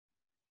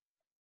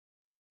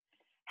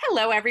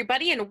Hello,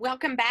 everybody, and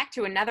welcome back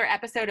to another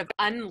episode of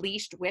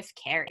Unleashed with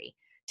Carrie.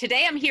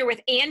 Today I'm here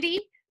with Andy.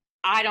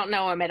 I don't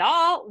know him at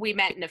all. We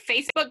met in a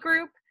Facebook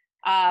group,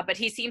 but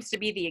he seems to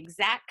be the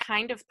exact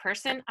kind of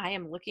person I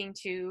am looking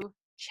to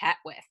chat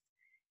with.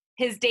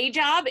 His day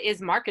job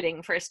is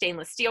marketing for a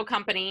stainless steel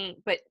company,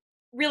 but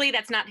really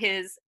that's not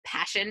his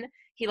passion.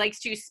 He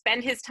likes to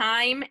spend his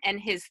time and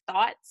his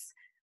thoughts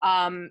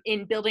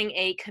in building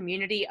a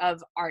community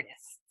of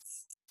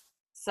artists.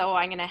 So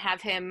I'm going to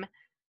have him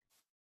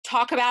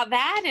talk about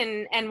that,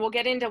 and we'll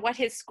get into what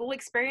his school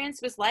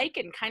experience was like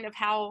and kind of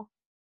how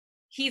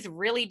he's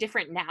really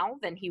different now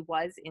than he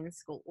was in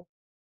school.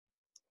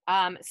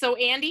 So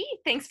Andy,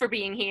 thanks for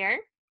being here.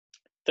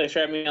 Thanks for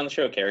having me on the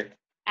show, Carrie.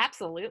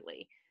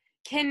 Absolutely.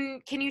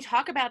 Can you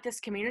talk about this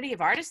community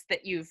of artists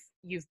that you've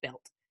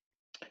built?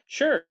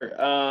 Sure.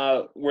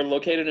 We're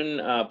located in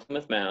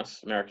Plymouth,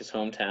 Mass, America's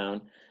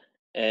hometown,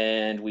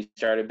 and we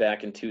started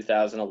back in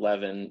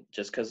 2011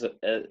 just because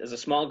as a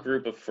small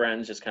group of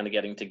friends just kind of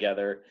getting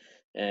together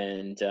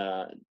and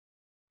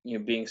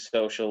being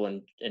social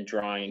and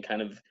drawing and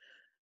kind of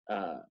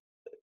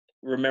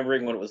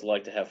remembering what it was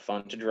like to have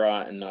fun to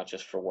draw and not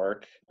just for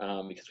work,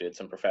 because we had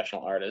some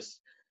professional artists.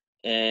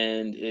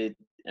 And that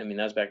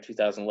was back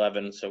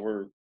 2011, so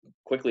we're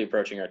quickly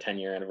approaching our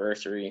 10-year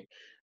anniversary.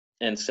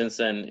 And since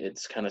then,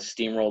 it's kind of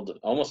steamrolled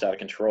almost out of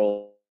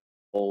control,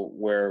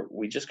 where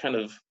we just kind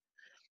of,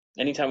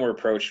 anytime we're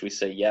approached, we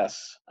say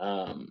yes.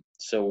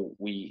 So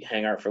we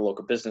hang out for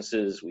local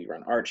businesses, we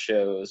run art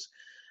shows,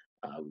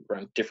 we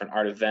run different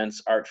art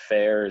events, art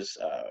fairs,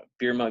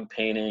 beer mug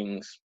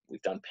paintings.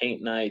 We've done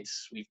paint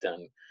nights, we've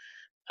done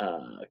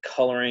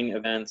coloring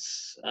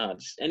events,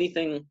 just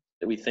anything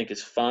that we think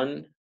is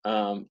fun,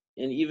 and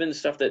even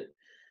stuff that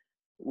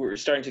we're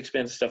starting to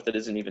expand to stuff that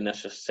isn't even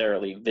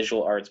necessarily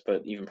visual arts,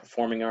 but even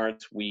performing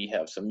arts. We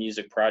have some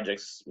music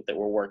projects that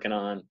we're working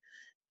on,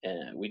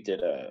 and we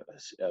did a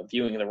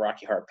viewing of the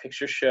Rocky Horror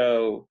Picture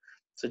Show.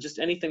 So just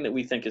anything that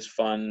we think is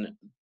fun,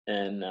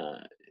 and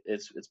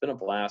it's been a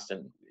blast,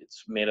 and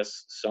it's made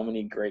us so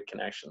many great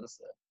connections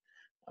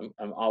that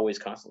I'm always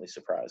constantly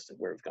surprised at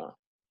where we've gone.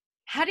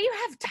 How do you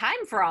have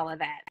time for all of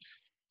that?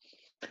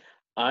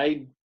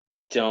 I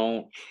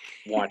don't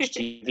watch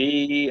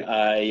TV.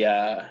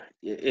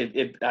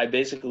 I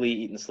basically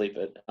eat and sleep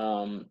it.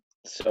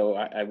 So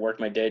I work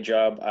my day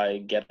job. I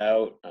get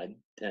out. I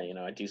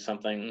do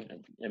something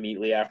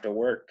immediately after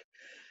work.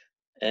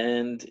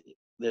 And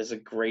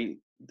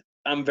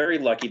I'm very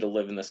lucky to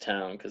live in this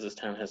town because this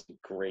town has a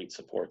great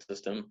support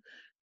system.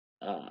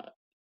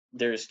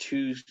 There's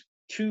two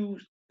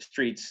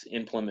streets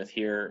in Plymouth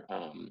here,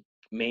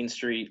 Main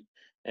Street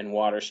and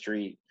Water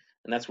Street,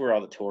 and that's where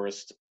all the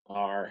tourists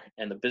are.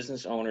 And the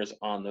business owners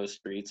on those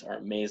streets are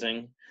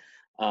amazing.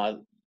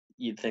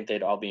 You'd think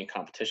they'd all be in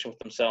competition with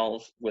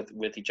themselves,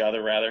 with each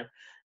other rather,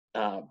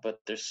 but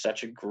there's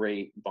such a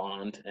great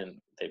bond, and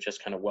they've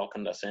just kind of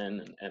welcomed us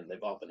in, and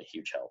they've all been a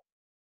huge help.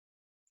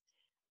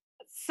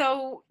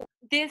 So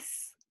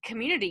this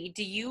community,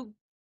 do you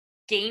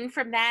gain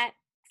from that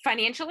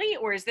financially,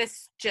 or is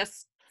this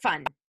just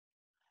fun?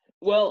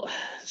 Well,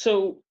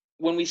 so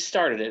when we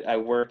started it, I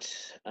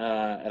worked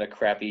at a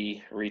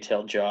crappy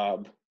retail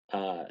job.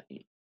 I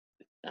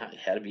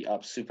had to be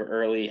up super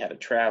early, had to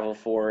travel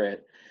for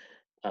it.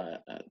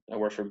 I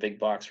worked for a big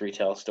box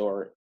retail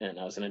store, and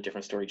I was in a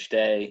different store each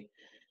day,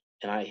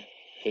 and I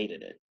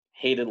hated it.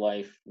 Hated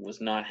life,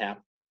 was not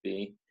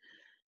happy.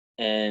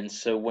 And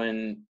so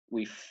when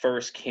we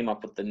first came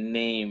up with the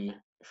name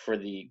for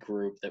the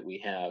group that we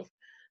have,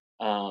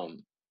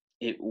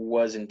 it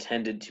was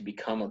intended to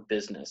become a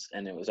business,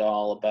 and it was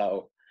all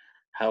about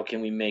how can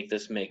we make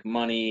this make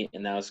money,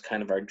 and that was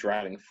kind of our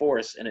driving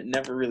force, and it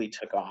never really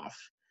took off.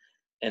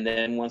 And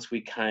then once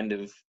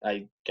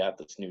I got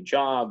this new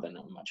job, and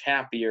I'm much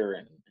happier,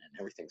 and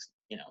everything's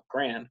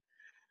grand.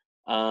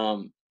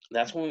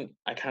 That's when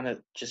I kind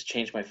of just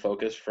changed my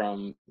focus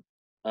from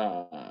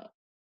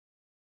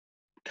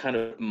kind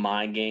of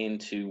my gain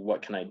to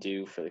what can I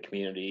do for the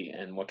community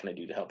and what can I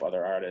do to help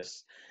other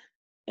artists.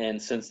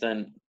 And since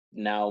then,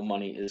 now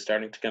money is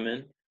starting to come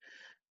in.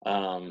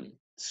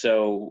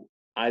 So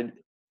I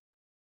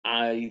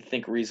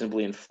think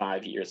reasonably in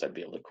 5 years I'd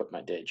be able to quit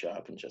my day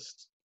job and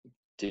just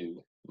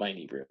do my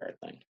inebriate art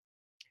thing.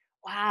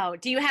 Wow.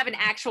 Do you have an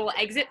actual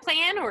exit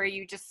plan, or are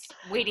you just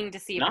waiting to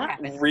see if it Not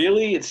happens?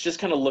 really. It's just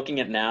kind of looking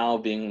at now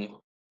being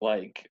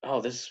like, oh,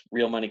 this is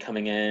real money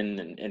coming in,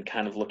 and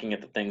kind of looking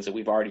at the things that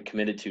we've already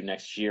committed to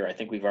next year. I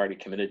think we've already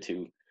committed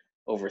to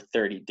over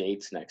 30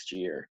 dates next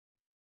year.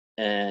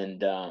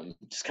 And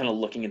just kind of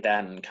looking at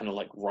that and kind of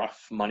like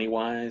rough money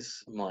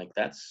wise, I'm like,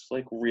 that's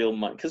like real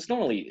money. Because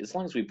normally, as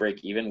long as we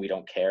break even, we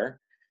don't care,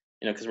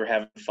 because we're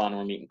having fun,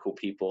 we're meeting cool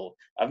people.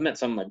 I've met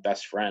some of my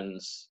best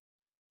friends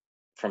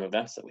from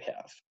events that we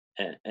have,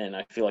 and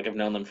I feel like I've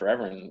known them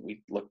forever. And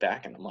we look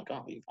back and I'm like,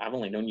 oh, I've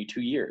only known you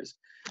 2 years.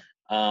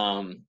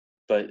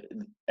 But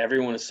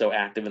everyone is so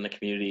active in the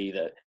community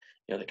that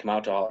they come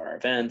out to all our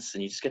events,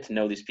 and you just get to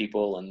know these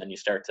people, and then you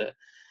start to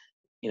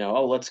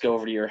oh, let's go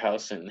over to your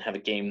house and have a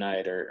game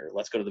night, or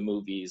let's go to the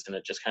movies, and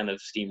it just kind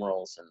of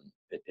steamrolls, and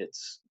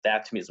it's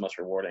that to me is most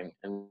rewarding.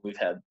 And we've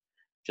had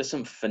just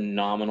some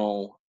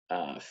phenomenal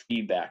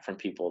feedback from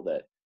people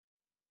that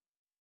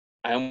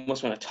I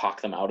almost want to talk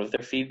them out of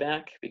their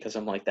feedback, because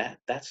I'm like,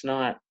 that's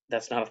not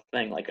a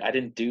thing. Like, I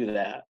didn't do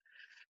that.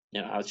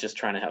 I was just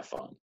trying to have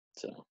fun.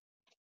 So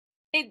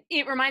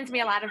It reminds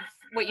me a lot of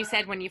what you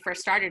said when you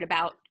first started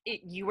about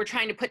it, you were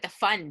trying to put the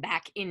fun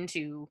back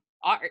into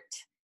art.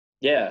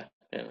 yeah,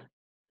 yeah.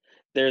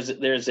 There's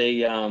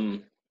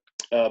a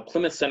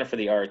Plymouth Center for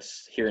the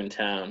Arts here in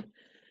town,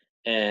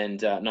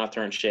 and not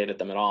throwing shade at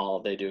them at all.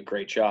 They do a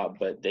great job,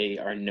 but they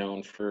are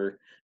known for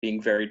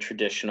being very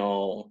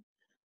traditional,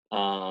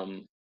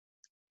 um,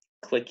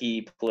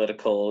 cliquey,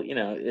 political.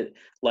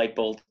 Light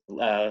bulb,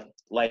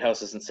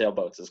 lighthouses and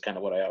sailboats is kind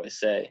of what I always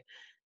say.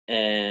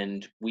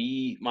 And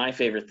my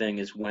favorite thing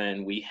is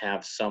when we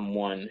have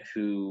someone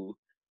who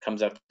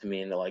comes up to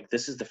me and they're like,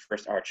 "This is the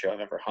first art show I've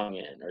ever hung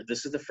in," or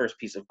 "This is the first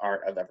piece of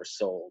art I've ever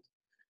sold."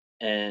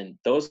 And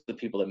those are the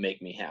people that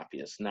make me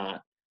happiest,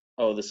 not,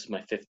 "Oh, this is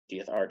my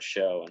 50th art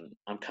show and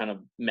I'm kind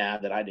of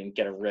mad that I didn't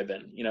get a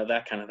ribbon,"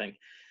 that kind of thing.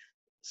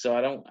 So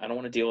I don't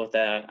want to deal with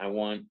that. I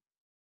want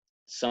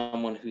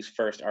someone whose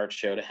first art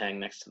show to hang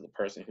next to the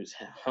person who's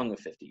hung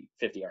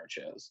 50 art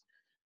shows,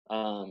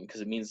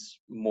 because it means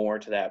more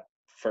to that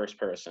first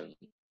person.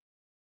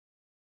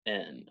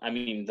 And I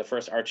mean, the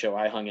first art show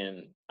I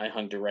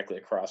hung directly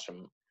across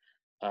from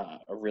a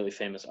really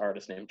famous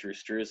artist named Drew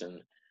Struzan,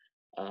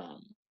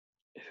 um,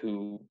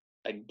 who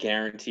I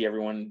guarantee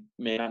everyone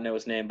may not know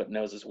his name, but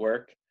knows his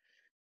work.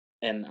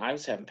 And I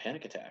was having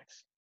panic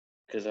attacks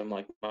because I'm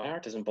like, my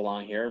art doesn't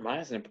belong here.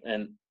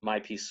 And my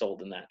piece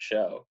sold in that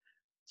show.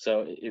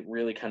 So it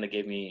really kind of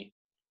gave me,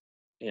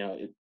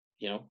 it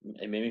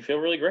made me feel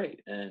really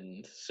great.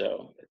 And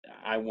so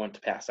I want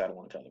to pass that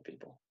along to other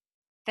people.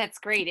 That's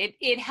great.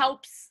 It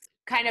helps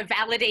kind of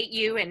validate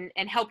you and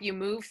help you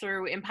move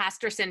through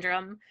imposter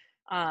syndrome.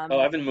 Oh,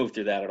 I haven't moved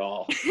through that at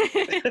all.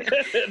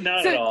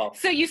 Not at all.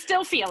 So you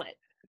still feel it?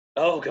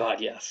 Oh God,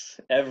 yes.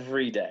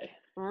 Every day.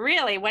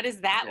 Really? What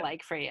is that Yeah.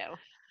 like for you?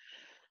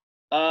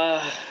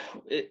 Uh,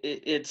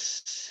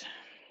 it's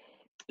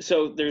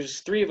so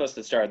there's three of us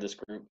that started this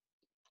group.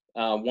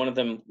 One of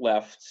them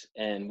left,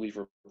 and we've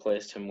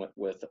replaced him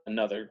with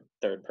another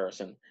third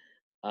person.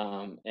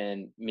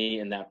 And me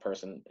and that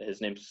person,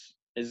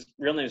 his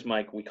real name is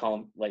Mike. We call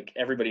him, like,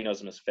 everybody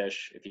knows him as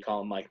Fish. If you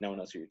call him Mike, no one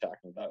knows who you're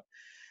talking about.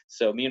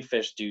 So me and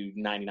Fish do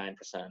 99%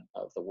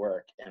 of the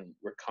work, and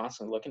we're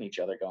constantly looking at each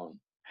other, going,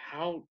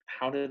 "How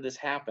did this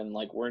happen?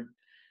 Like, we're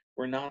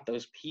not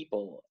those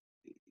people."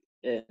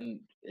 And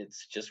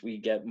it's just, we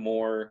get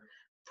more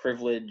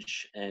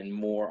privilege and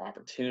more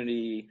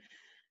opportunity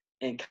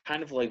and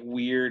kind of like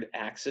weird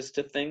access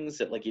to things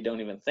that, like, you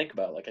don't even think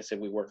about. Like I said,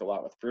 we work a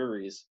lot with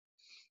breweries,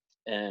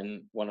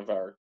 and one of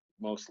our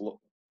most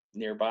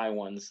nearby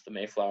ones, the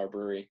Mayflower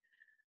Brewery,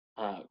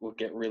 will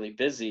get really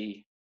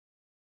busy,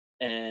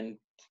 and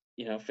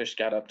Fish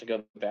got up to go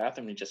to the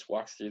bathroom, and he just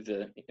walks through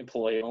the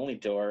employee only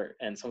door,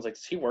 and someone's like,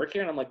 "Does he work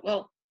here?" And I'm like,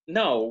 "Well,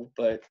 no,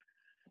 but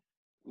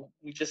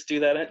we just do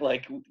that."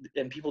 Like,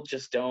 and people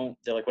just don't.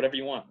 They're like, "Whatever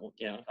you want."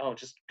 "Oh,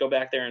 just go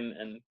back there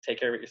and take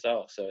care of it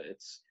yourself." So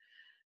it's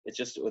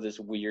just this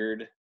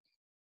weird.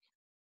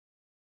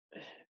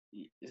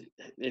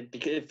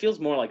 It feels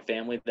more like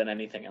family than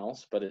anything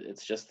else, but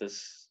it's just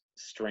this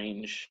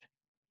strange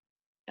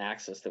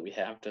access that we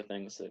have to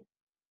things that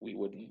we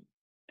wouldn't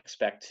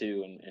expect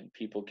to, and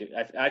people give.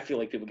 I feel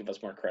like people give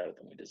us more credit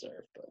than we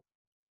deserve, but.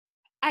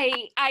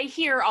 I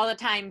hear all the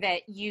time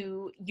that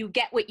you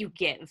get what you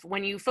give.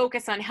 When you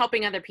focus on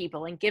helping other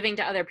people and giving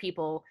to other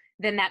people,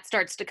 then that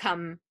starts to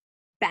come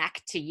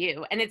back to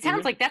you. And it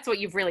sounds Mhm. like that's what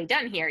you've really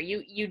done here.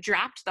 You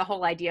dropped the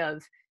whole idea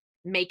of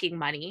making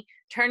money,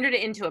 turned it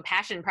into a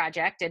passion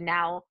project, and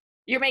now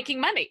you're making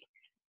money.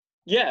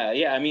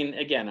 Yeah. I mean,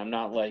 again, I'm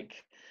not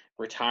like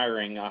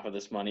retiring off of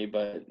this money,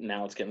 but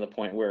now it's getting to the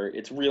point where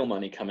it's real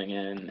money coming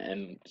in,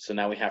 and so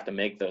now we have to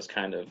make those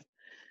kind of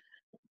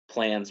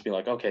plans. Be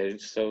like, okay,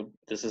 so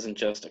this isn't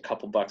just a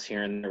couple bucks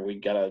here and there. We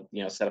gotta,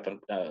 set up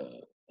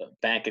a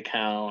bank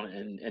account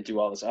and do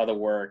all this other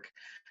work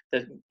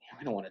that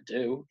we don't want to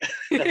do.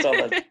 That's all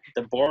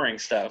the boring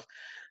stuff.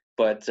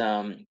 But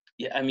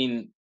yeah, I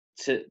mean,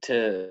 to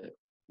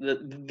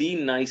the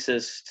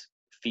nicest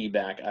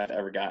feedback I've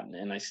ever gotten,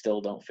 and I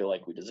still don't feel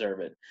like we deserve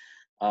it.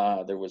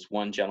 There was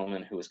one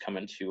gentleman who was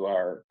coming to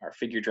our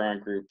figure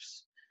drawing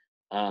groups,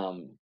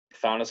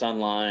 found us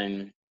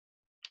online,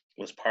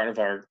 was part of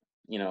our,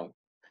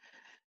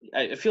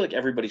 I feel like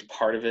everybody's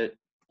part of it,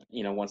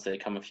 once they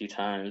come a few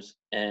times.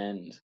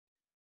 And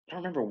I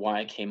don't remember why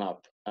it came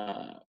up,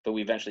 but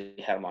we eventually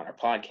had him on our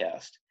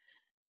podcast.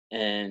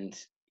 And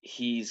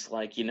he's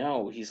like,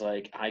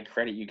 "I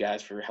credit you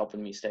guys for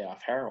helping me stay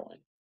off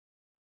heroin."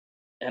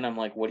 And I'm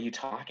like, "What are you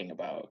talking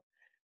about?"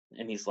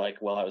 And he's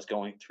like, "Well, I was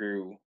going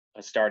through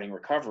a starting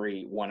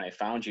recovery when I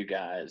found you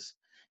guys,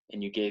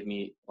 and you gave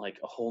me like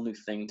a whole new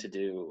thing to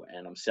do,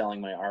 and I'm selling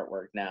my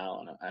artwork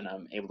now, and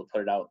I'm able to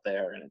put it out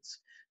there, and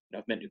it's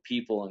I've met new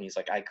people. And he's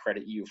like, I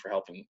credit you for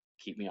helping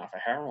keep me off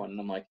of heroin. And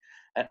I'm like,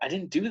 I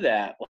didn't do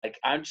that. Like,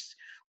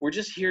 we're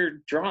just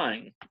here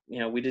drawing.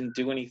 We didn't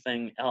do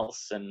anything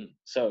else. And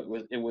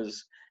so it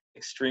was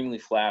extremely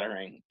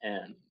flattering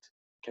and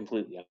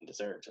completely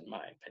undeserved, in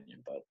my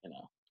opinion. But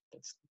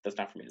that's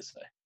not for me to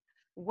say.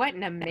 What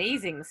an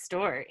amazing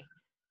story.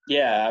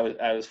 Yeah,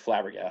 I was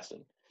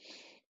flabbergasted.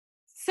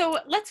 So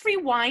let's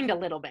rewind a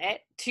little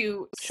bit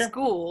to Sure.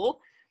 school,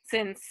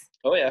 since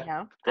Oh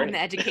yeah, I'm the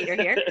educator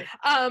here.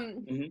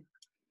 Mm-hmm.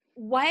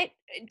 What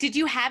did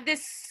you have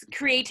this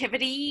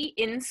creativity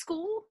in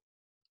school?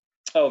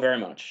 Oh, very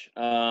much.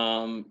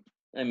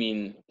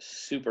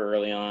 Super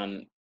early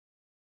on,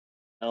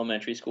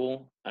 elementary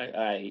school,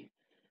 I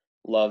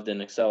loved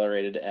and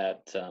accelerated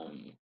at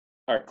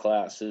art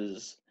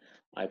classes.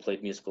 I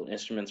played musical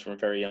instruments from a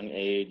very young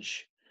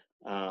age.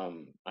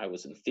 I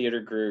was in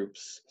theater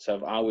groups, so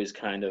I've always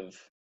kind of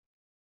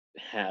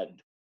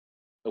had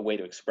a way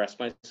to express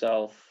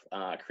myself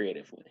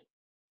creatively.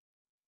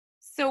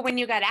 So when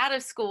you got out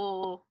of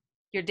school,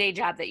 your day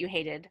job that you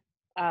hated,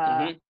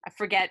 Hmm. I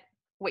forget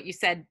what you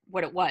said,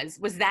 what it was.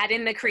 Was that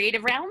in the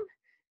creative realm?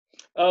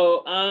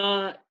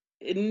 Oh,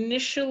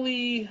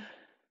 initially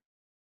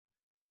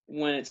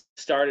when it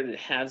started, it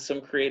had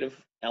some creative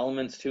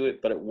elements to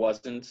it, but it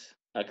wasn't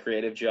a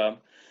creative job.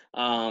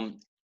 Um,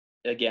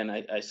 Again,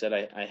 I said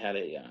I had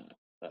a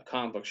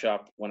comic book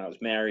shop when I was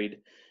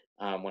married.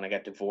 When I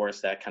got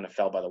divorced, that kind of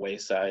fell by the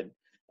wayside,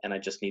 and I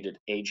just needed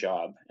a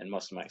job. And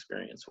most of my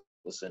experience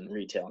was in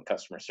retail and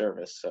customer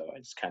service, so I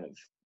just kind of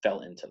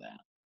fell into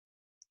that.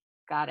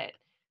 Got it.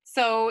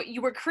 So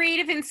you were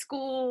creative in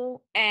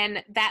school,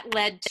 and that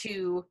led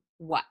to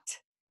what?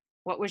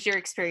 What was your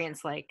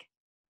experience like?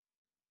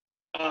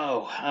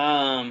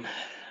 Oh,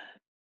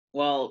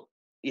 well,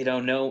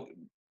 no,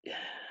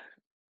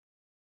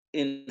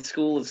 in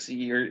school,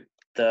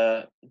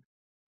 the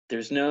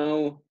there's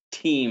no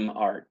team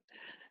art,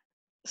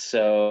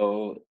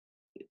 so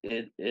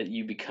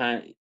you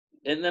become,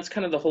 and that's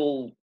kind of the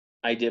whole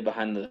idea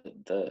behind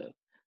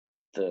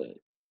the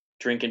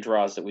drink and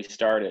draws that we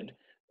started,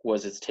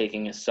 was it's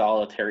taking a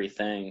solitary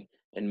thing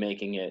and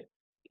making it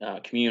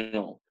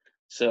communal.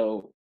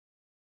 So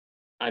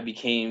I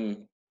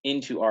became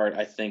into art,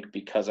 I think,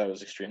 because I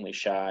was extremely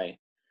shy.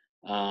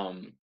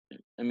 um,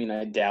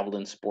 I dabbled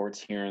in sports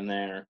here and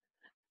there,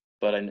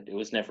 but it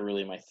was never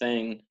really my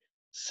thing.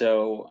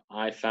 So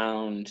I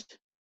found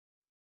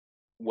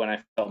when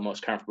I felt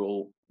most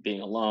comfortable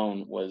being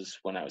alone was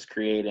when I was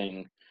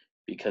creating,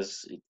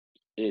 because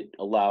it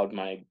allowed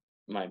my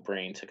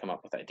brain to come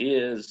up with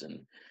ideas and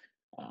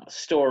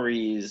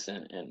stories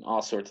and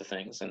all sorts of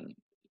things. And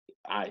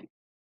I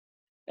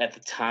at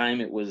the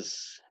time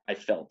I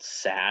felt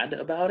sad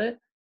about it,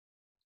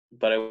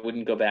 but I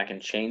wouldn't go back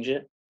and change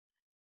it,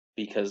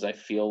 because I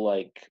feel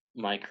like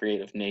my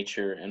creative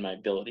nature and my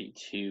ability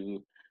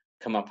to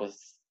come up with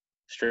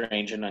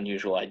strange and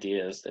unusual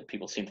ideas that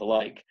people seem to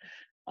like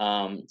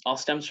all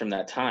stems from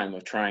that time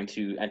of trying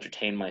to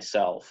entertain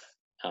myself.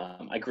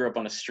 I grew up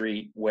on a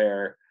street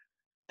where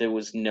there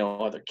was no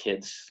other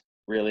kids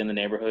really in the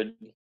neighborhood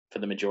for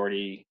the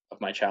majority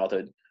of my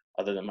childhood,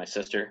 other than my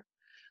sister.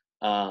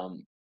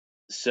 Um,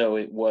 so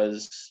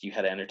you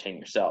had to entertain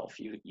yourself.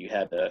 You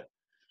had to,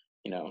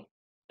 you know,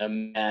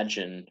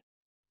 imagine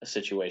a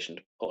situation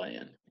to play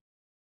in.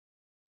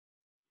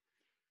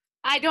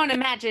 I don't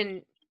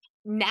imagine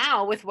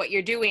now with what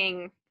you're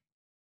doing,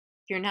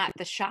 you're not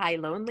the shy,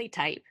 lonely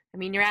type. I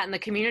mean, you're out in the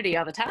community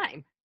all the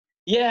time.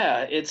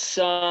 Yeah, it's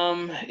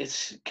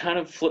kind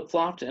of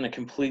flip-flopped in a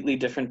completely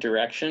different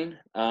direction.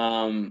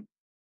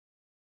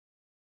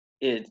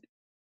 It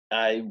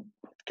I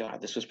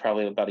God, this was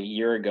probably about a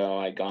year ago.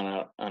 I'd gone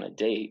out on a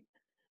date,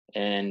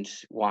 and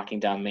walking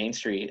down Main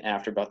Street,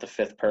 after about the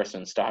fifth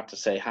person stopped to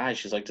say hi,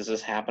 she's like, "Does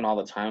this happen all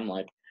the time?"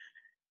 Like,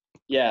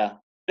 yeah,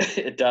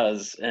 it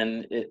does.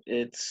 And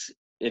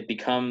it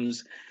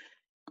becomes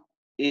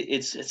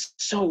it's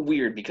so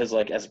weird, because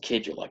like as a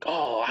kid you're like,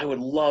 oh, I would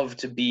love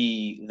to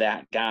be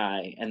that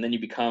guy, and then you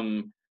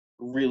become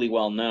really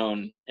well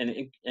known,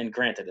 and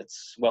granted,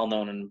 it's well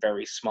known in a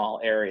very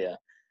small area,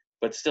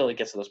 but still it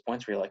gets to those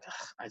points where you're like,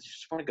 "Ugh, I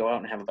just want to go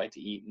out and have a bite to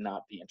eat and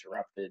not be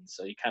interrupted."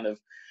 So you kind of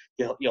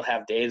you'll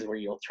have days where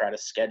you'll try to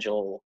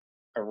schedule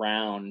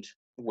around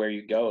where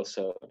you go.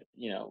 So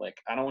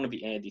like, I don't want to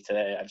be Andy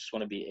today, I just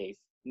want to be a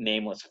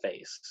nameless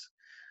face.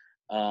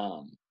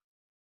 um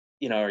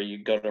or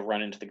you go to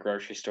run into the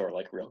grocery store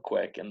like real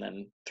quick, and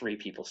then three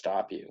people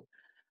stop you.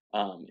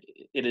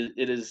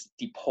 It is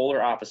the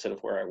polar opposite of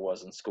where I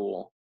was in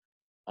school.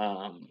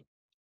 um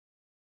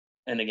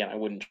and again, I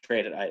wouldn't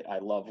trade it. I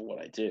love what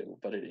I do,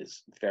 but it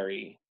is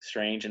very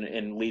strange,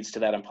 and leads to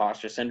that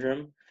imposter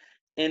syndrome,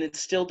 and it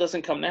still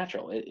doesn't come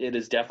natural. It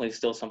is definitely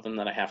still something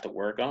that I have to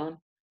work on.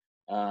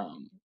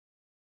 um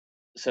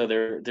so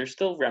there's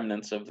still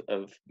remnants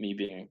of me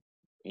being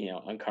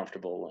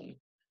uncomfortable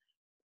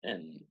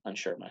and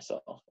unsure of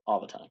myself all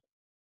the time.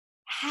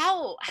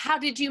 How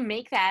did you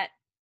make that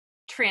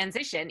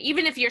transition?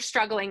 Even if you're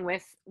struggling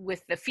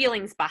with the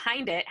feelings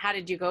behind it, how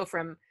did you go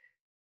from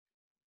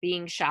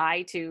being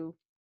shy to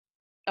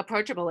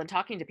approachable and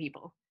talking to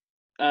people?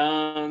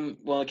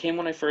 Well, it came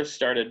when I first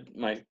started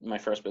my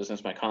first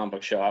business, my comic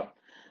book shop.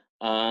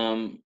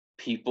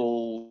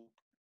 People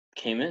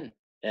came in,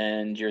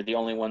 and you're the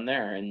only one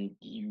there, and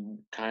you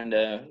kind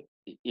of,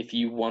 if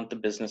you want the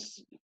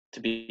business to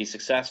be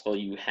successful,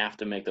 you have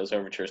to make those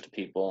overtures to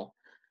people.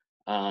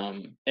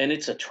 And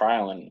it's a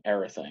trial and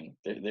error thing.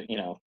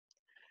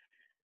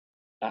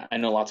 I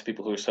know lots of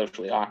people who are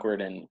socially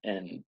awkward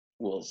and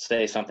will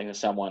say something to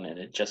someone, and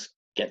it just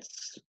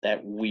gets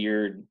that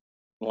weird,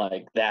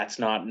 like that's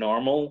not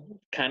normal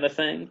kind of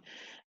thing.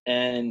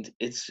 And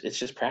it's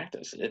just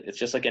practice. It's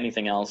just like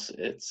anything else.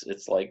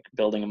 It's like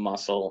building a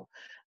muscle.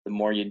 The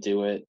more you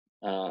do it,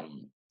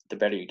 the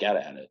better you get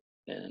at it,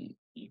 and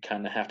you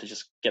kind of have to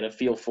just get a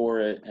feel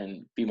for it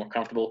and be more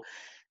comfortable.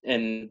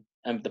 And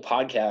the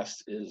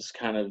podcast is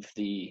kind of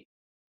the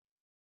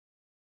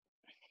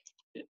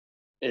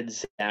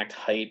exact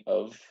height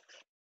of,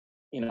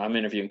 I'm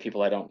interviewing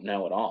people I don't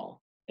know at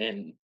all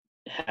and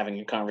having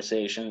a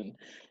conversation.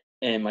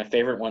 And my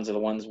favorite ones are the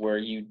ones where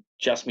you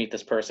just meet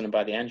this person, and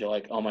by the end you're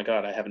like, oh my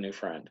god, I have a new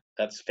friend.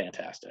 That's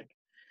fantastic.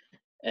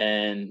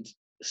 And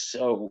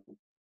so,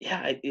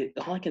 yeah,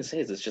 all I can say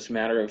is it's just a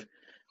matter of,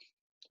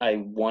 I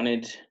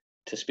wanted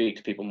to speak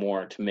to people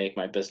more to make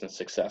my business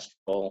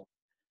successful.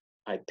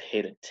 I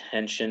paid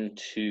attention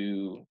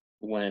to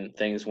when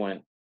things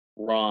went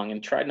wrong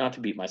and tried not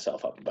to beat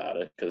myself up about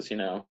it, because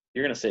you're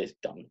gonna say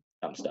dumb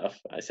stuff.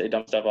 I say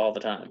dumb stuff all the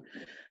time.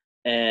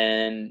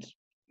 And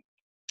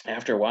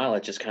after a while,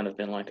 it just kind of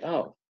been like,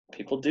 oh,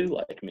 people do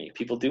like me.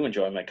 People do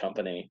enjoy my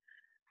company.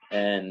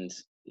 And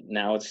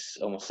now it's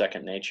almost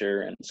second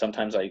nature. And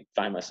sometimes I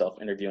find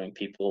myself interviewing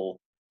people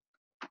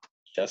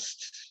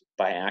just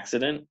by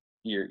accident.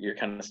 You're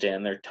kind of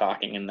standing there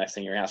talking, and next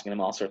thing you're asking them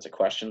all sorts of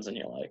questions, and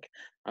you're like,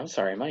 I'm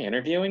sorry, am I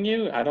interviewing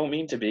you? I don't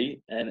mean to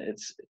be. And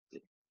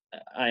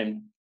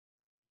I'm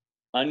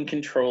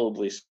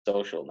uncontrollably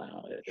social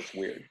now. It's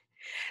weird.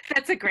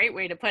 That's a great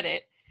way to put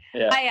it.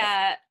 Yeah.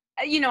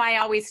 I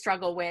always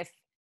struggle with,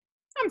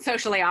 I'm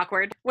socially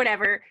awkward,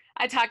 whatever.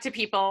 I talk to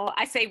people,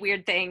 I say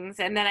weird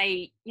things, and then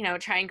I,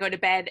 try and go to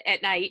bed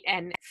at night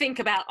and think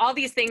about all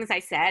these things I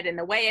said and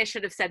the way I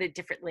should have said it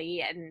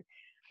differently. And,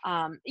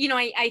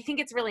 I think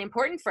it's really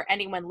important for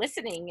anyone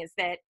listening is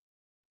that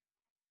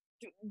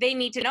they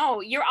need to know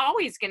you're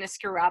always going to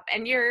screw up,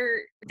 and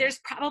there's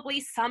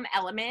probably some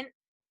element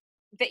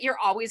that you're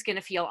always going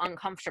to feel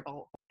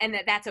uncomfortable, and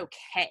that's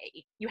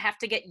okay. You have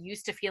to get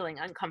used to feeling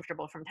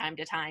uncomfortable from time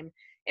to time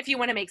if you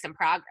want to make some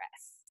progress.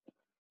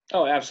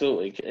 Oh,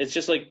 absolutely. It's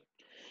just like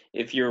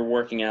if you're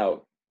working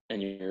out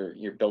and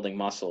you're building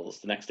muscles,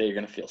 the next day you're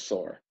going to feel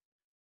sore.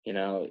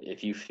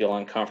 If you feel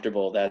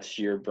uncomfortable, that's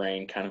your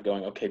brain kind of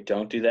going, okay,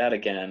 don't do that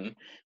again.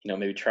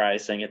 Maybe try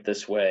saying it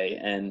this way.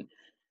 And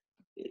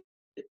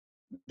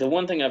the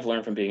one thing I've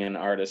learned from being an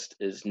artist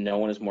is no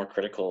one is more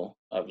critical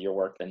of your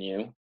work than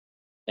you.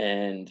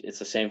 And it's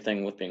the same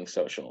thing with being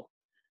social.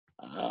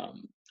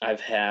 I've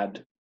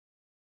had,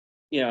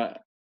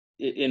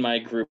 in my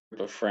group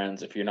of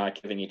friends, if you're not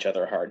giving each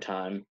other a hard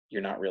time,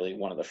 you're not really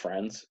one of the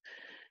friends.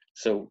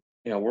 So,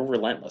 we're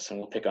relentless and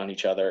we'll pick on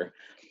each other.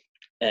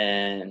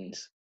 And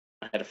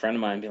I had a friend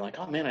of mine be like,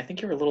 oh man, I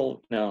think you're a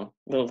little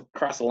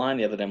across the line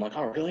the other day. I'm like,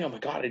 oh really? Oh my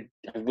God.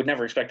 I would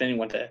never expect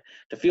anyone to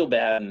feel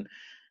bad.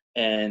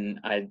 And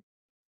I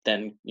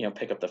then,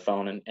 pick up the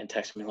phone and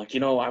text me like,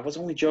 I was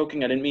only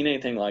joking. I didn't mean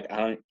anything. Like, I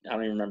don't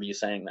even remember you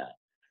saying that.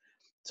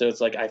 So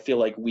it's like, I feel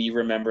like we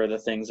remember the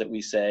things that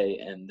we say,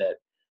 and that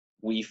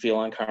we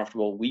feel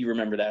uncomfortable. We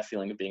remember that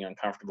feeling of being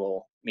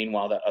uncomfortable.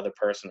 Meanwhile, that other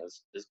person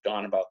is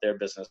gone about their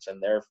business,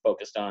 and they're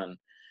focused on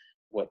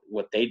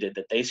what they did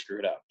that they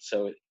screwed up.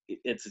 So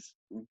it's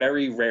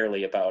very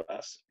rarely about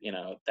us.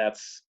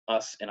 That's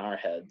us in our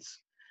heads.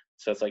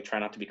 So it's like, try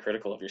not to be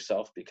critical of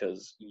yourself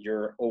because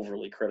you're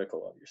overly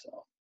critical of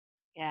yourself.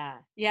 Yeah.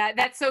 Yeah,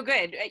 that's so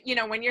good.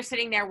 When you're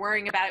sitting there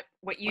worrying about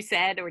what you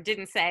said or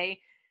didn't say,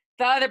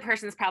 the other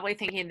person's probably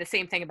thinking the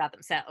same thing about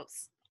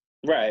themselves.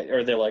 Right.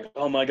 Or they're like,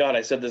 oh my God,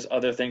 I said this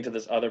other thing to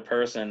this other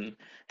person,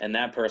 and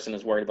that person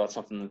is worried about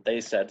something that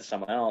they said to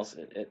someone else.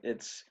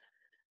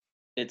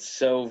 It's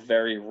so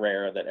very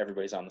rare that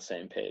everybody's on the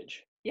same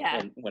page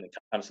Yeah. when it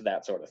comes to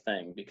that sort of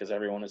thing, because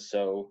everyone is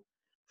so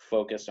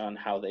focused on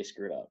how they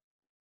screwed up.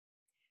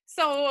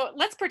 So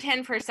let's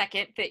pretend for a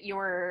second that you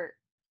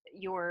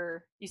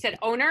said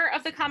owner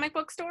of the comic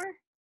book store.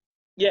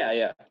 Yeah,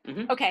 yeah.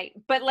 Hmm. Okay,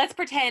 but let's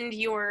pretend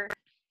you're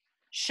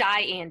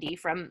shy Andy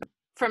from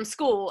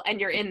school, and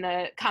you're in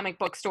the comic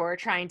book store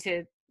trying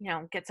to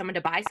get someone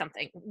to buy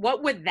something.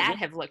 What would that Hmm.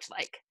 have looked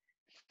like?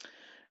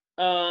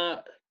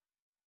 Uh,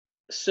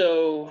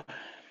 so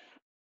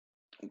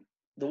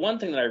the one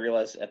thing that I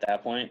realized at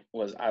that point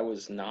was I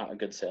was not a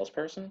good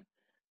salesperson.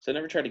 So I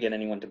never tried to get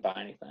anyone to buy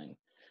anything.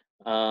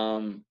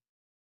 Um,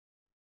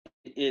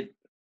 it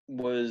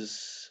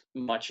was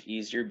much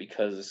easier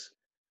because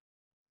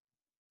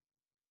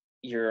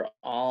you're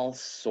all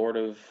sort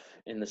of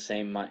in the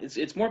same mind.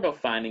 It's more about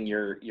finding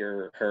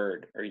your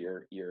herd or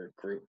your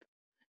group.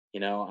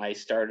 I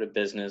started a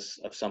business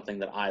of something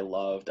that I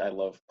loved. I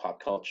love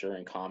pop culture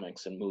and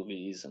comics and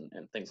movies and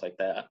things like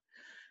that.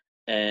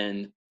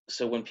 And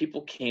so when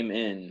people came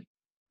in,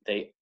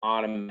 they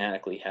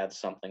automatically had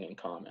something in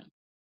common.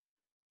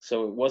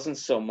 So it wasn't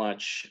so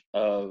much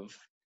of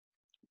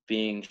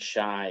being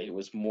shy. It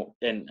was more,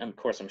 and of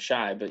course I'm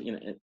shy, but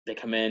they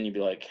come in, you'd be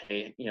like,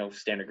 hey,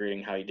 standard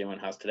greeting, how you doing?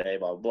 How's today?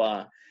 Blah, blah,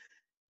 blah.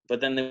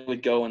 But then they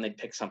would go and they'd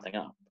pick something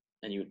up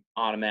and you would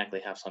automatically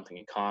have something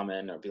in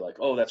common, or be like,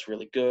 oh, that's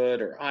really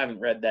good. Or I haven't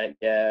read that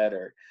yet.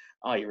 Or,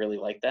 oh, you really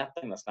like that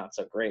thing? That's not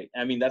so great.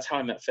 I mean, that's how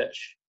I met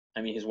Fish.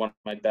 I mean, he's one of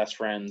my best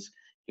friends.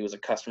 He was a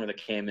customer that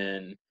came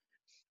in.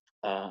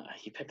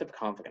 He picked up a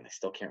comic book and I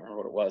still can't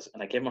remember what it was.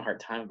 And I gave him a hard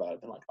time about it.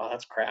 I'm like, oh,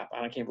 that's crap.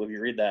 I can't believe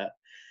you read that.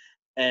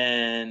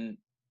 And,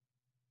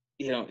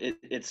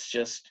 it's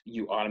just,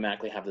 you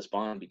automatically have this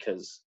bond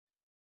because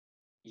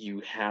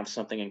you have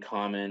something in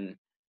common.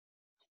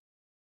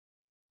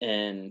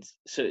 And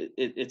so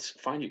it's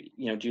fine.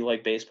 Do you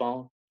like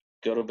baseball?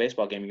 Go to a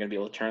baseball game. You're going to be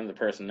able to turn to the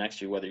person next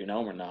to you, whether you know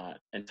them or not,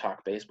 and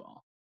talk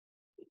baseball.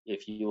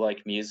 If you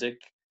like music,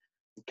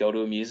 go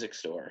to a music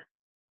store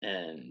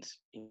and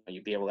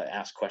you'll be able to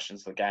ask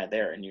questions to the guy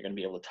there, and you're going to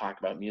be able to talk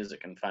about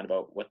music and find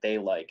out what they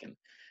like,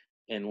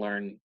 and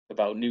learn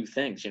about new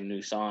things,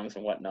 new songs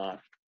and whatnot.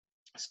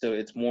 So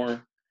it's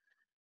more,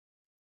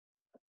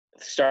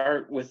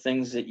 start with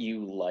things that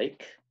you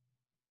like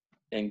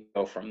and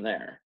go from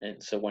there.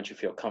 And so once you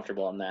feel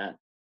comfortable in that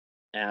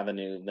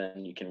avenue,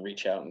 then you can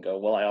reach out and go,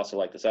 well, I also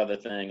like this other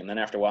thing. And then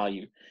after a while,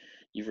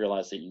 you've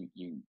realized that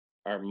you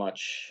are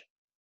much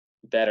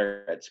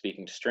better at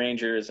speaking to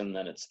strangers, and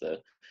then it's the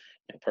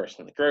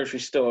person at the grocery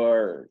store,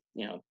 or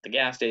the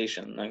gas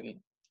station.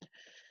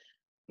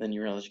 Then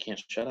you realize you can't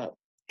shut up.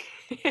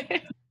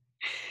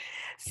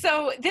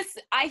 So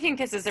I think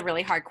this is a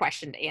really hard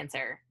question to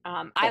answer.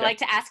 I like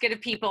to ask it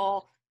of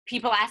people.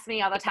 People ask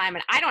me all the time,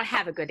 and I don't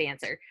have a good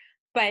answer.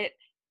 But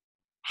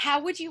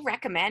how would you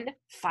recommend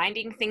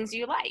finding things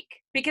you like?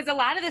 Because a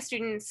lot of the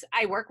students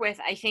I work with,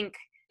 I think,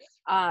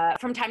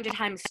 from time to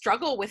time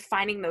struggle with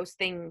finding those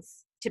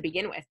things to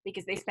begin with,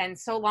 because they spend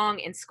so long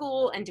in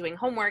school and doing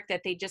homework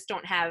that they just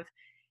don't have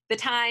the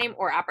time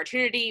or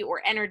opportunity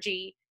or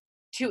energy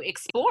to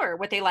explore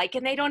what they like,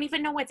 and they don't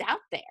even know what's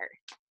out there.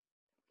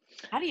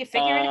 How do you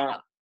figure it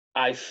out?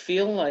 I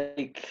feel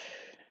like,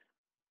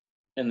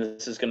 and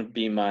this is going to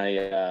be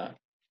my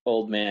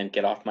old man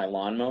get off my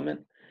lawn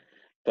moment,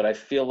 but I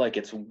feel like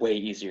it's way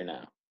easier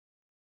now.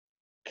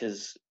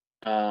 Because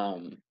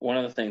one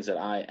of the things that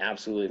I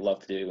absolutely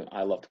love to do,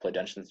 I love to play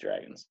Dungeons &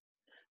 Dragons.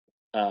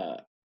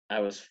 I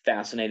was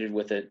fascinated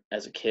with it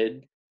as a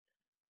kid,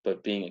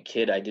 but being a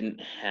kid, I didn't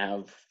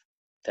have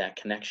that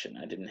connection.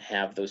 I didn't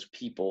have those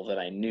people that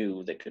I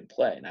knew that could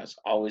play, and I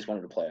always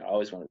wanted to play. I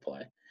always wanted to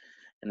play.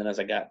 And then as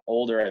I got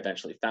older, I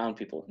eventually found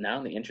people. Now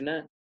on the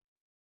internet,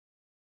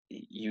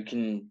 you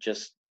can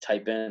just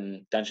type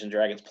in Dungeons &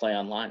 Dragons play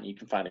online. You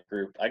can find a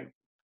group. I can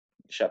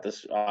shut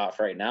this off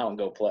right now and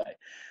go play.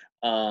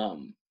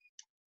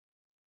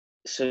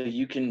 So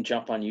you can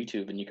jump on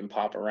YouTube and you can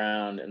pop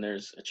around, and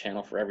there's a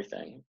channel for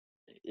everything.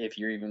 If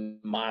you're even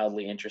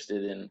mildly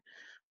interested in,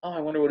 oh, I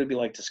wonder what it'd be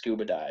like to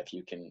scuba dive,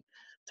 you can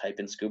type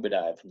in scuba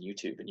dive on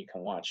YouTube and you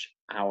can watch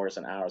hours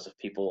and hours of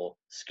people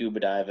scuba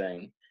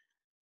diving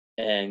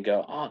and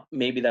go, oh,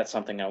 maybe that's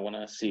something I want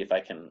to see if I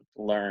can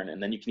learn.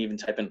 And then you can even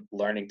type in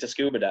learning to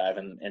scuba dive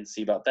and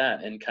see about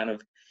that, and kind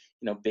of,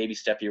 baby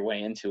step your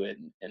way into it,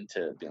 and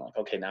to being like,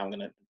 okay, now I'm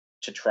going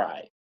to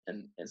try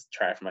and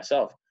try it for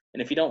myself.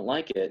 And if you don't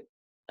like it,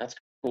 that's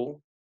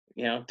cool.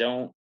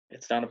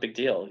 It's not a big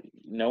deal.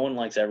 No one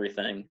likes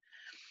everything.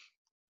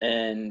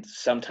 And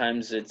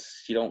sometimes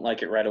you don't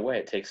like it right away.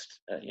 It takes,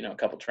 a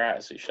couple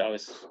tries. So you should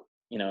always,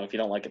 if you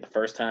don't like it the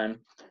first time.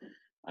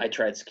 I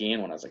tried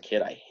skiing when I was a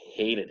kid. I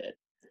hated it.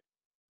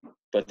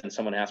 But then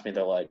someone asked me,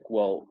 they're like,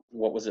 well,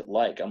 what was it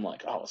like? I'm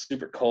like, oh, it was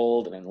super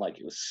cold. And then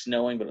it was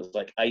snowing, but it was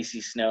like icy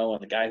snow.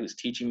 And the guy who's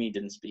teaching me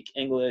didn't speak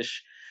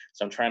English.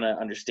 So I'm trying to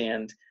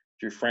understand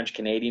through French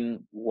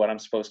Canadian what I'm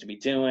supposed to be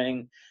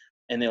doing.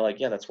 And they're like,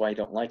 yeah, that's why you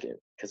don't like it,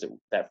 because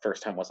that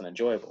first time wasn't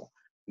enjoyable.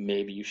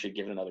 Maybe you should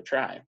give it another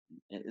try.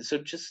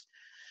 So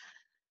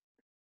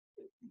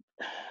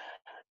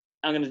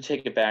I'm going to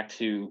take it back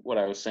to what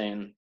I was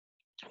saying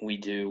we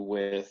do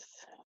with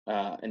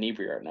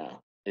Inebriart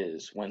now,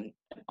 is when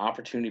an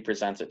opportunity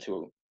presents it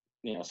to,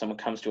 someone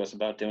comes to us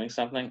about doing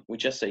something, we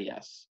just say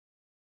yes.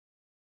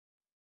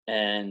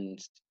 And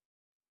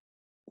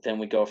then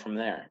we go from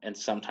there. And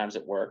sometimes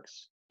it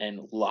works,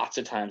 and lots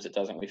of times it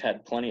doesn't. We've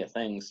had plenty of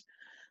things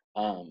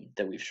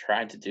that we've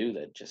tried to do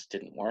that just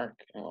didn't work.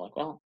 And we're like,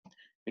 well,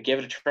 we gave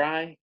it a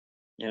try,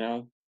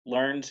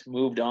 learned,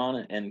 moved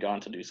on, and gone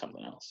to do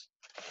something else.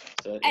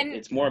 So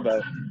it's more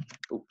about,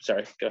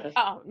 sorry, go ahead.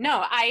 Oh,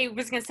 no, I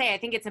was going to say, I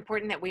think it's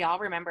important that we all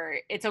remember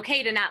it's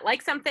okay to not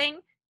like something.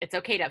 It's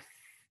okay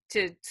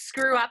to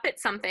screw up at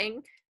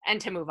something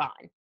and to move on.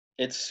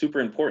 It's super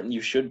important.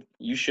 You should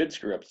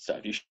screw up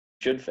stuff. You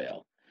should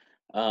fail.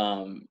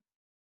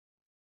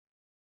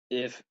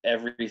 If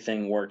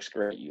everything works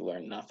great, you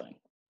learn nothing.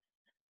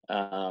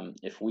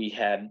 If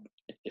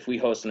we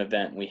host an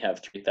event and we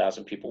have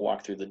 3,000 people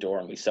walk through the door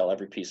and we sell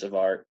every piece of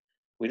art,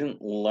 we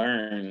didn't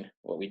learn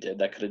what we did.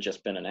 That could have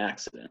just been an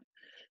accident.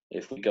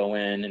 If we go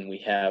in and we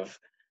have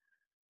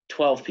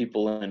 12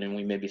 people in and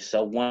we maybe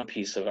sell one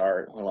piece of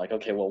art, we're like,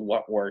 okay, well,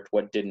 what worked?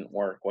 What didn't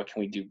work? What can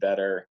we do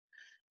better?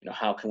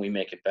 How can we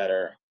make it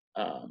better?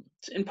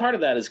 And part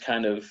of that is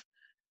kind of,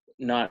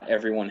 not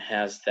everyone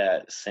has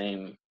that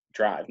same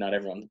drive. Not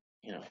everyone,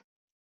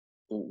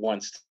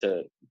 wants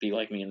to be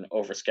like me and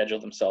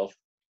overschedule themselves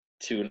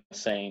to an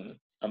insane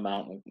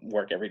amount of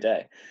work every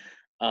day.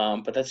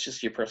 But that's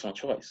just your personal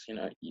choice.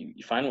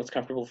 You find what's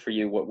comfortable for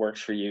you, what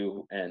works for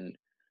you, and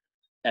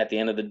at the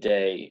end of the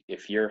day,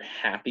 if you're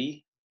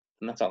happy,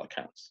 then that's all that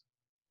counts.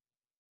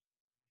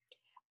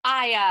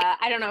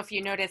 I don't know if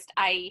you noticed,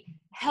 I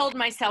held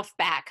myself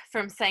back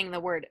from saying the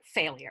word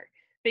failure,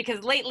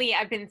 because lately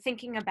I've been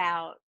thinking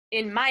about,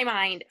 in my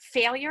mind,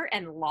 failure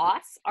and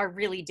loss are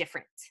really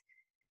different.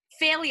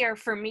 Failure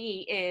for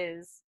me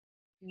is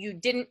you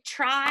didn't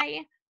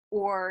try,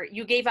 or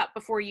you gave up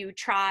before you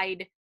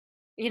tried,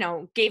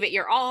 gave it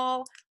your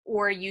all,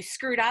 or you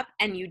screwed up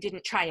and you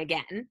didn't try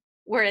again.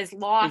 Whereas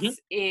loss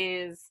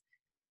is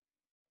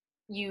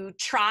you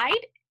tried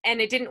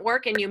and it didn't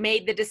work and you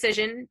made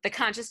the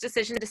conscious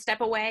decision to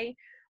step away,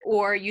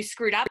 or you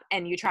screwed up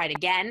and you tried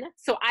again.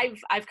 So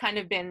I've kind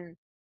of been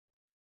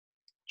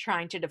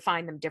trying to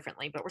define them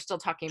differently, but we're still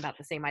talking about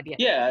the same idea.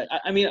 Yeah,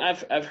 I mean,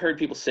 I've heard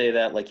people say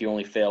that, like, you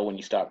only fail when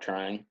you stop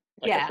trying.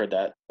 Like, I've heard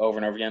that over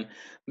and over again.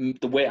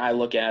 The way I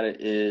look at it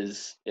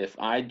is, if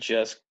I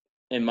just,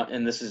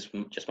 and this is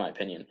just my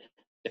opinion,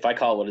 if I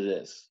call it what it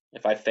is,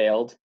 if I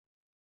failed,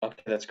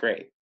 okay, that's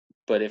great.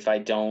 But if I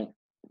don't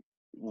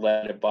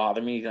let it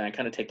bother me, then I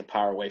kind of take the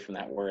power away from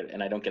that word,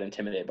 and I don't get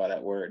intimidated by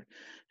that word.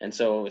 And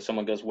so if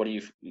someone goes, what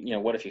if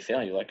you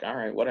fail? You're like, all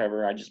right,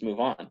 whatever, I just move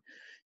on.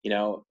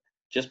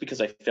 Just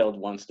because I failed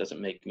once doesn't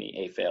make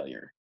me a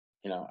failure.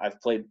 I've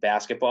played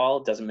basketball,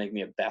 doesn't make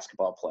me a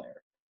basketball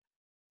player.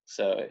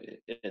 So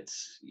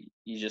it's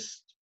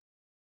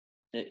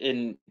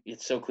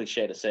so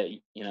cliche to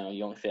say, you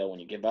only fail when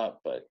you give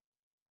up, but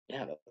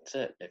yeah, that's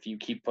it. If you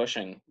keep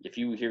pushing, if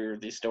you hear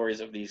these stories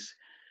of these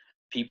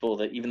people,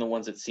 that even the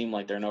ones that seem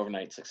like they're an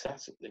overnight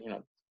success,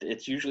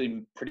 it's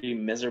usually pretty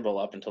miserable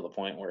up until the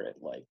point where it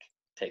like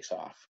takes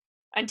off.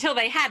 Until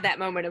they had that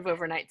moment of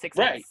overnight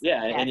success. Right.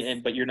 Yeah. Yes.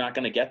 But you're not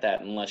going to get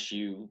that unless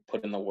you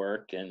put in the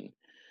work, and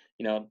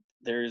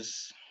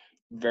there's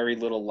very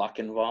little luck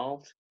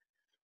involved.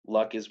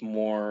 Luck is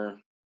more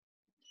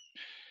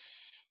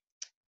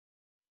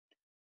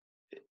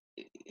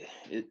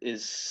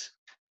is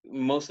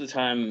most of the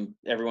time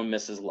everyone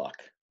misses luck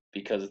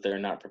because they're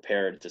not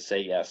prepared to say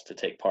yes, to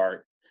take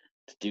part,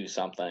 to do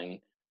something.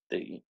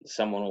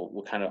 Someone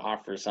will kind of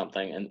offer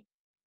something, and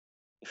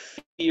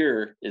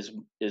fear is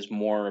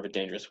more of a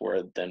dangerous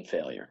word than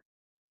failure,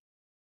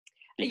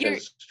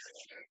 because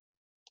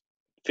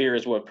fear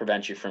is what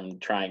prevents you from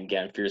trying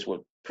again. Fear is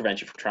what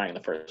prevents you from trying in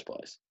the first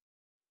place.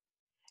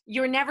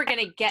 You're never going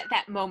to get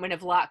that moment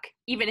of luck,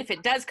 even if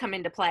it does come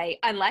into play,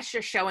 unless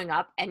you're showing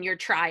up and you're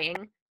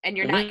trying and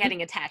you're not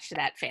getting attached to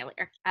that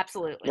failure.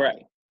 Absolutely.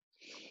 Right.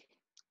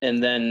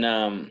 And then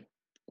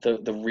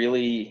the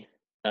really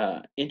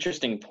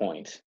interesting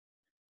point,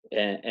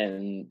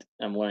 and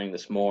I'm learning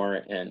this more,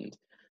 and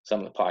some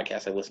of the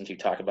podcasts I listen to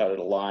talk about it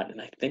a lot, and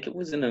I think it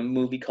was in a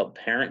movie called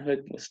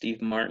Parenthood with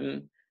Steve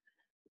Martin.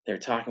 They're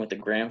talking with the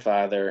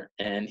grandfather,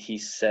 and he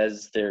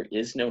says there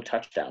is no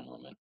touchdown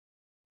moment.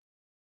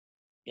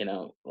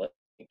 Like,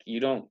 you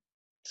don't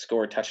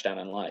score a touchdown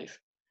in life.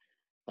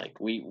 Like,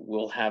 we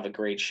will have a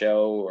great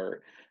show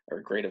or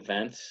a great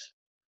event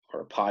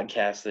or a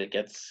podcast that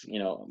gets,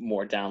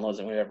 more downloads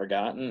than we've ever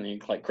gotten. And you're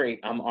like, great,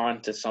 I'm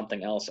on to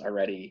something else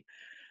already.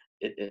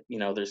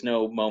 There's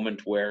no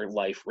moment where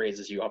life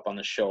raises you up on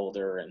the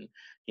shoulder and,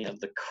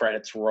 the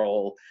credits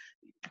roll.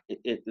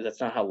 That's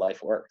not how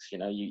life works.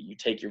 You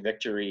take your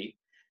victory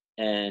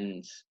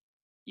and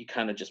you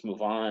kind of just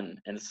move on.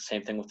 And it's the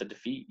same thing with the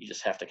defeat. You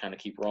just have to kind of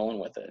keep rolling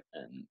with it,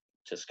 and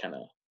just kind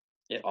of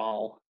as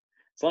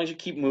long as you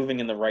keep moving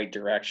in the right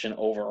direction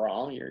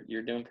overall,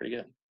 you're doing pretty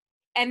good.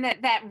 And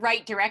that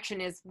right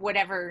direction is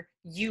whatever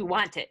you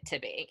want it to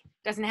be.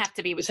 Doesn't have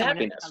to be what someone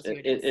happiness. else tells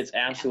you it is. It's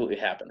absolutely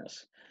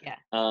happiness. Yeah.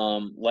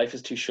 Life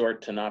is too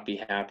short to not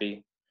be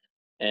happy.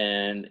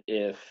 And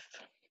if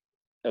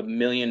 $1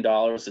 million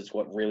is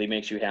what really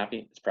makes you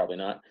happy, it's probably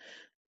not,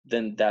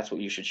 then that's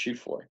what you should shoot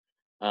for.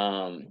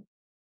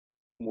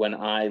 When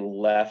I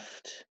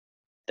left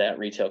that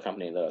retail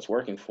company that I was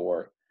working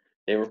for,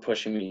 they were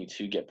pushing me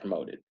to get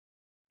promoted.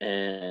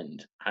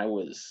 And that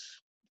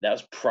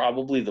was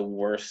probably the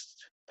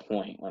worst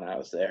point when I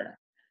was there.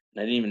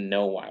 And I didn't even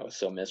know why I was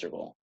so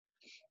miserable.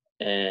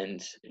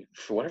 And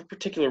for whatever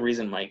particular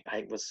reason, my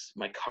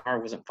car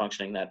wasn't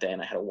functioning that day,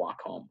 and I had to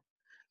walk home.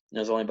 And it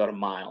was only about a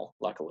mile,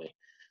 luckily.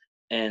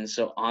 And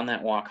so on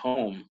that walk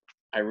home,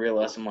 I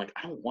realized, I'm like,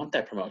 I don't want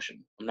that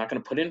promotion. I'm not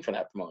going to put in for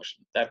that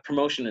promotion. That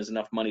promotion is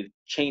enough money to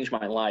change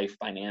my life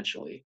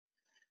financially,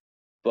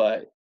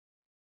 but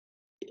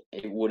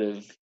it would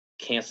have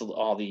canceled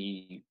all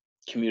the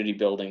community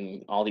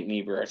building, all the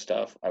neighborhood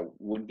stuff, I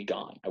would be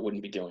gone. I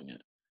wouldn't be doing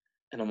it.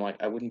 And I'm like,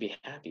 I wouldn't be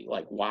happy.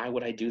 Like, why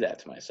would I do that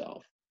to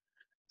myself?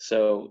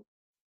 So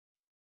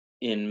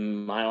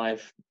in my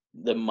life,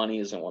 the money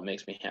isn't what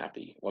makes me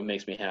happy. What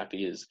makes me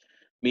happy is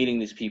meeting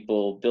these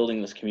people,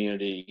 building this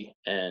community,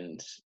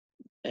 and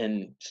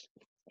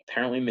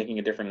apparently making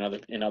a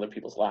difference in other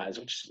people's lives,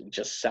 which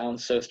just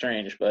sounds so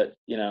strange, but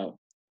you know,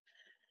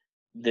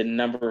 the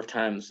number of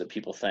times that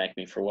people thank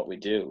me for what we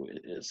do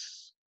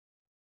is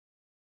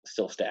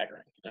still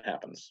staggering. It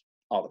happens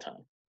all the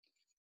time.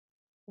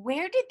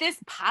 Where did this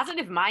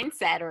positive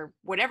mindset, or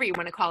whatever you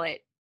want to call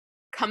it,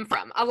 come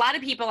from? A lot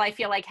of people, I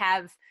feel like,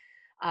 have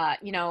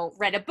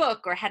read a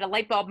book or had a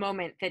light bulb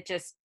moment that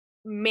just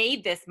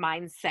made this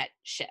mindset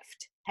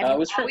shift. Have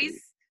you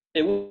always?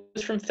 It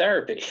was from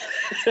therapy.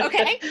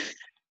 Okay.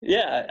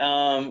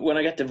 Yeah. When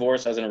I got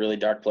divorced, I was in a really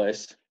dark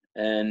place,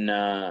 and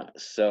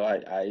so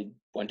I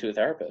went to a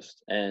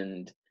therapist,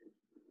 and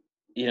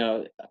you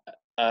know,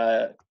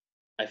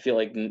 I feel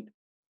like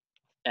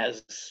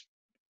as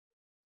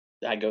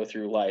I go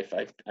through life,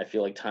 I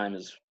feel like time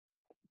is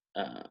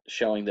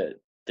showing that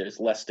there's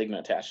less stigma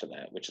attached to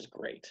that, which is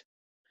great.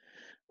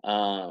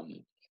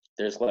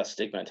 There's less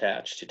stigma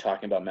attached to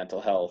talking about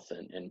mental health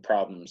and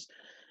problems.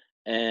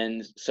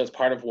 And so it's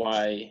part of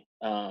why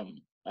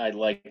I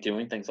like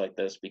doing things like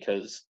this,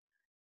 because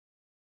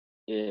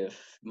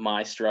if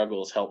my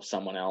struggles help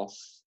someone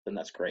else, then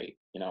that's great.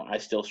 You know, I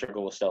still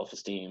struggle with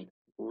self-esteem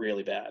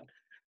really bad.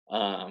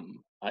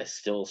 I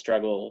still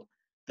struggle.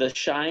 The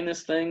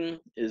shyness thing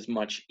is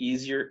much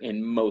easier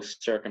in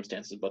most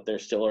circumstances, but there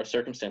still are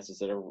circumstances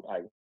that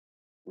I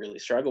really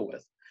struggle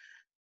with.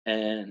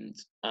 And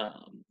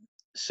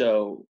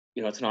so,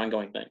 you know, it's an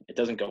ongoing thing. It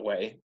doesn't go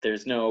away.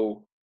 There's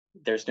no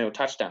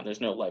touchdown.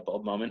 There's no light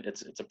bulb moment.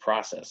 It's a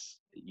process.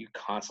 You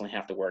constantly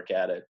have to work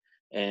at it.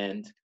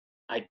 And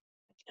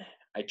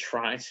I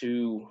try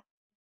to.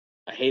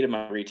 I hated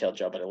my retail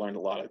job, but I learned a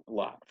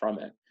lot from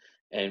it.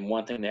 And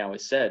one thing they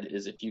always said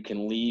is, if you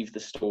can leave the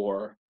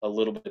store a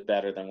little bit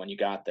better than when you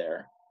got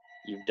there,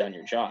 you've done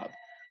your job.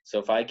 So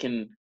if I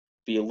can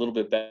be a little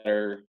bit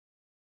better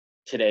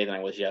today than I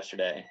was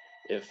yesterday,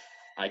 if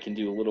I can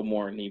do a little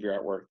more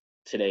inebriate work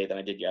today than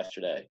I did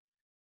yesterday,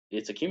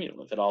 it's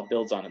accumulative. It all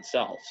builds on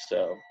itself.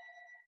 So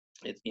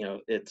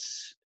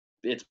it's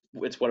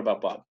what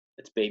about Bob?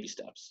 It's baby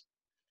steps.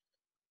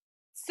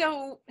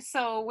 So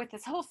with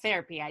this whole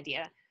therapy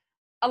idea,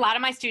 a lot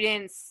of my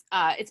students,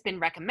 it's been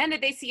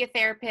recommended they see a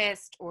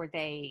therapist or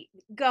they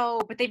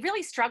go, but they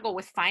really struggle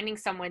with finding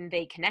someone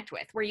they connect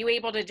with. Were you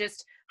able to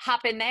just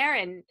hop in there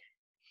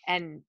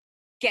and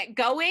get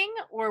going,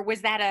 or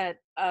was that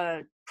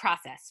a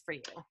process for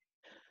you?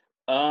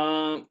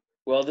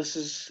 Well, this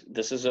is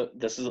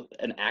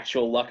an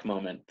actual luck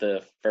moment.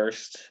 I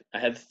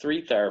had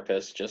 3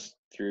 therapists just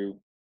through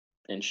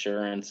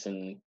insurance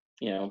and,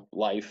 you know,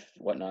 life,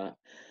 whatnot.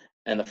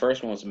 And the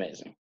first one was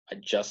amazing. I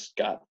just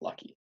got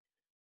lucky.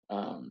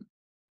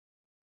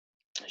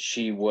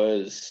 She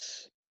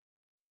was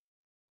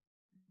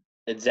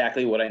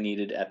exactly what I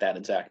needed at that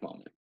exact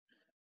moment.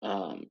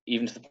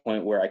 Even to the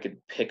point where I could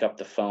pick up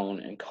the phone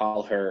and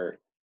call her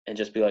and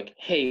just be like,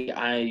 "Hey,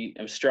 I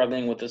am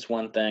struggling with this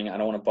one thing. I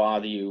don't want to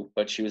bother you,"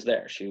 but she was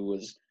there. She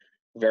was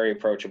very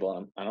approachable,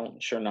 and I'm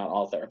sure not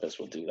all therapists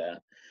will do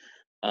that.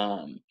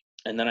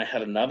 And then I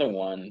had another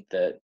one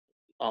that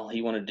all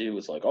he wanted to do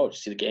was like, "Oh, did you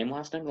see the game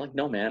last night?" I'm like,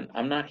 "No, man,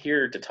 I'm not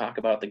here to talk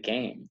about the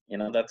game. You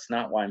know, that's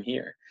not why I'm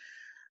here."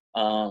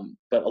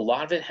 But a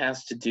lot of it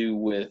has to do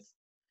with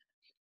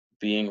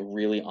being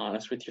really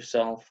honest with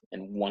yourself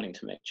and wanting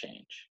to make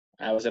change.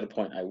 I was at a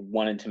point I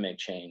wanted to make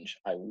change.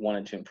 I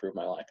wanted to improve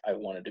my life. I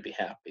wanted to be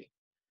happy.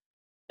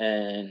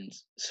 And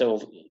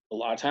so a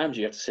lot of times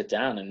you have to sit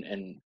down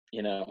and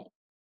you know,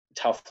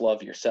 tough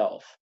love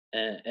yourself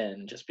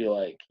and just be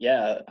like,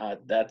 yeah,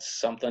 that's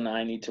something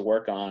I need to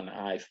work on.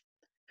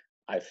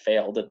 I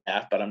failed at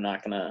that, but I'm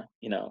not gonna,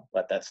 you know,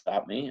 let that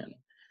stop me.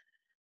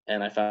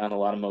 And I found a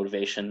lot of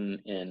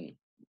motivation in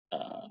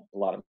a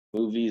lot of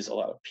movies, a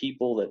lot of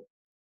people that,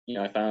 you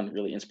know, I found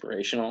really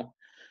inspirational,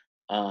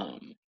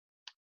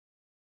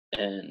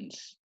 and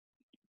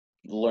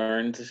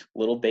learned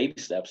little baby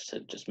steps to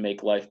just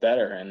make life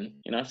better. And,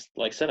 you know,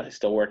 like I said, I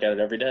still work at it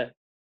every day.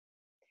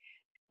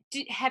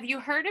 Have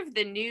you heard of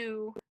the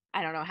new,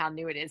 I don't know how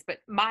new it is, but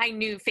my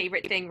new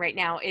favorite thing right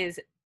now is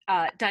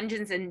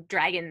Dungeons and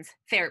Dragons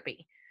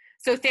therapy.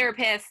 So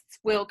therapists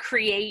will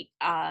create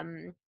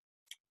a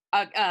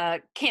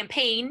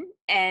campaign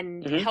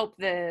and Mm-hmm. help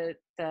the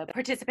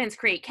participants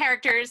create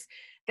characters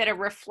that are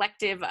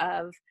reflective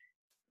of,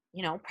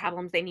 you know,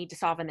 problems they need to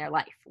solve in their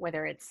life,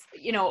 whether it's,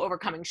 you know,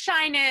 overcoming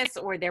shyness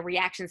or their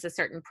reactions to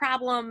certain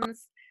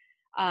problems.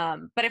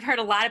 But I've heard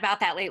a lot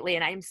about that lately,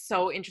 and I'm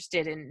so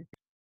interested in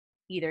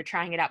either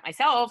trying it out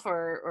myself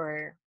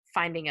or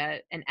finding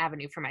an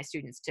avenue for my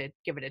students to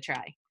give it a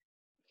try.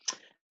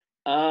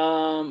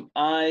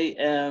 I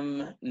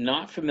am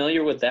not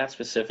familiar with that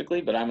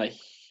specifically, but I'm a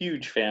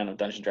huge fan of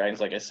Dungeons and Dragons.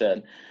 Like I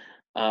said,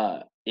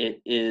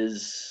 it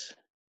is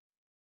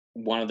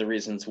one of the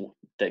reasons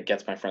that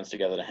gets my friends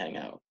together to hang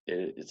out.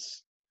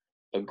 It's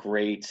a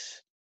great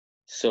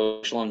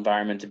social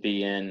environment to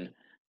be in.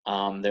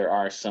 There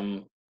are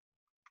some,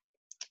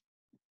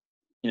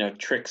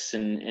 tricks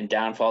and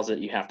downfalls that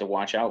you have to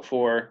watch out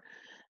for,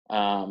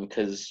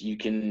 because you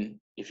can,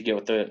 if you get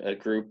with a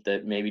group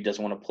that maybe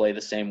doesn't want to play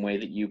the same way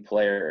that you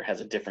play or has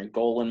a different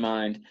goal in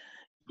mind,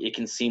 it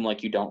can seem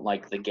like you don't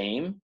like the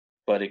game,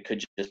 but it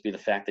could just be the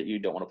fact that you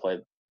don't want to play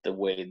the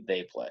way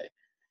they play.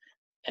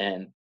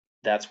 And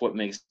that's what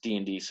makes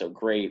D&D so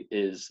great,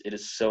 is it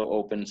is so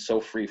open,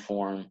 so free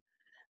form,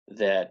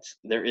 that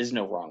there is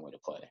no wrong way to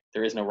play.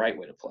 There is no right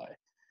way to play.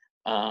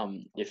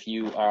 If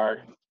you are,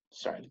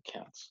 sorry, the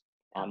cat's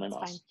on my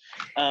mouse.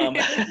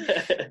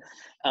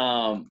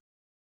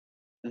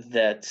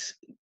 That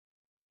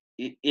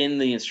in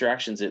the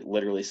instructions, it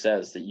literally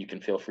says that you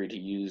can feel free to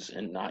use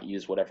and not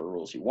use whatever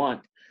rules you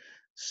want.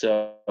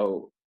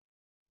 So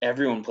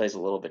everyone plays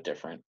a little bit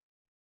different,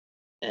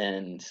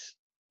 and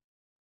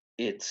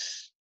the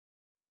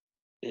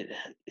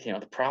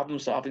problem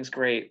solving is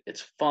great.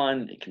 It's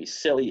fun. It can be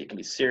silly. It can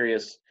be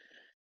serious.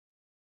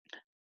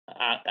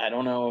 I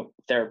don't know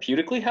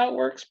therapeutically how it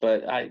works,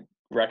 but I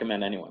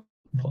recommend anyone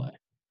play.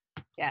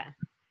 Yeah.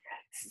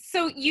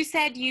 So you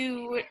said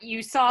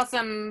you saw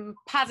some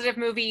positive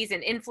movies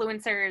and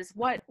influencers.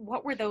 What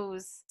were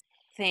those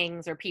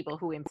things or people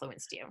who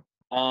influenced you?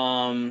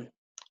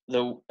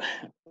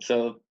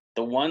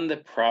 The one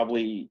that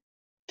probably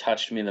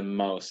touched me the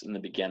most in the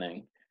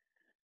beginning,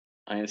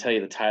 I'm going to tell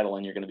you the title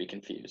and you're going to be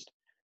confused.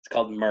 It's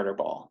called Murder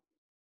Ball.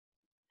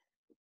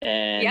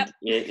 And Yep.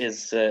 It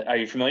is, are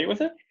you familiar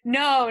with it?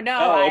 No.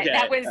 Oh, okay.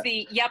 That was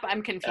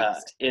I'm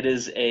confused. It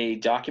is a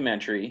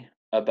documentary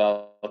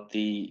about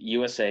the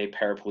USA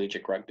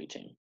paraplegic rugby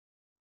team.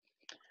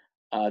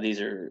 These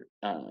are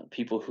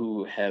people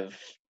who have,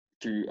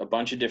 through a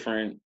bunch of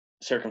different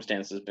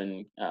circumstances,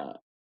 been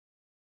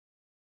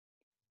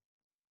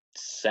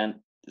sent.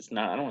 I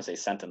don't want to say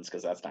sentenced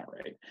because that's not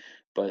right,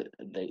 but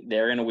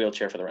they're in a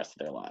wheelchair for the rest of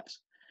their lives,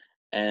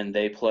 and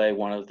they play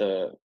one of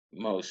the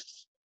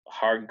most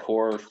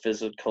hardcore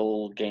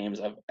physical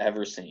games I've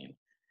ever seen.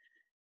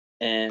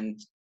 And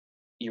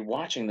you're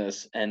watching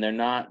this, and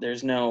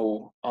there's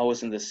no, oh,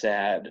 isn't this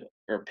sad,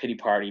 or pity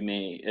party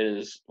me.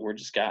 We're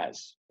just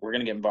guys. We're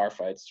gonna get in bar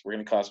fights. We're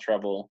gonna cause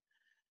trouble.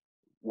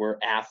 We're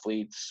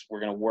athletes.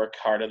 We're gonna work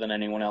harder than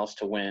anyone else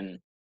to win.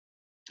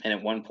 And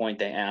at one point,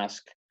 they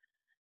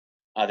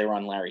were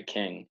on Larry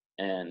King,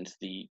 and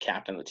the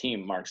captain of the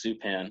team, Mark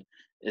Zupan,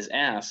 is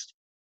asked,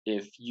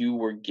 if you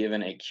were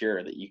given a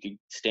cure that you could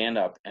stand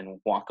up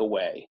and walk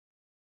away,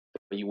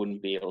 but you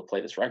wouldn't be able to play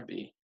this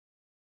rugby,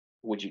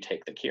 would you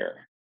take the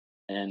cure?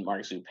 And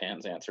Mark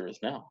Zupan's answer is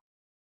no.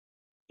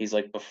 He's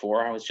like,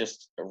 before I was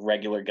just a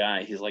regular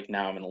guy. He's like,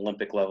 now I'm an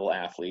Olympic level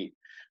athlete.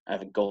 I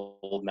have a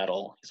gold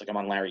medal. He's like, I'm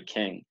on Larry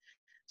King.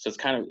 So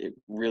it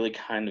really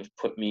kind of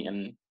put me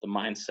in the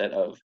mindset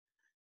of,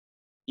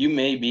 you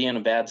may be in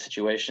a bad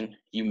situation,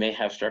 you may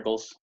have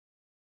struggles,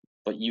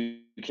 but you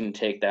can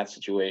take that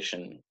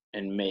situation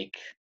and make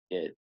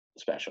it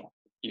special.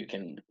 You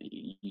can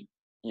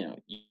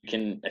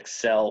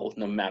excel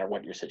no matter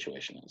what your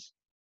situation is.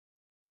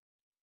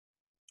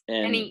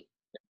 And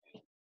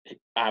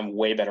I'm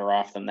way better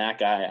off than that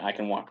guy. I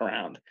can walk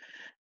around.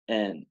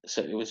 And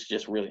so it was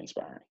just really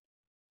inspiring.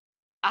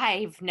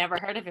 I've never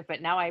heard of it,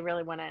 but now I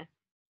really want to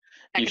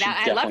check it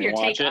out. I love your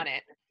take on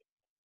it.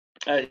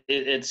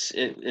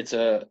 It's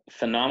a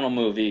phenomenal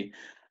movie.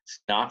 It's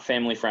not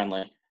family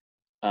friendly.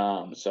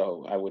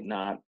 So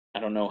I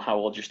don't know how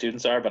old your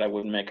students are, but I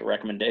wouldn't make a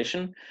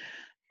recommendation.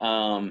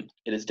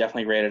 It is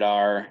definitely rated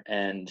R,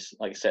 and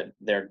like I said,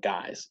 they're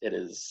guys.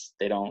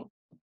 They don't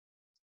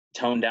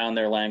tone down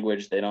their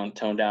language. They don't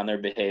tone down their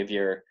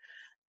behavior.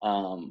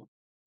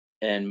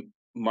 And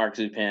Mark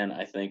Zupan,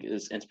 I think,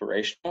 is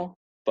inspirational,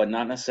 but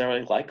not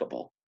necessarily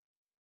likable.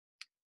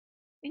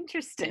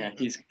 Interesting. Yeah,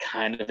 he's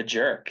kind of a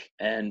jerk,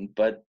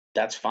 but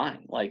that's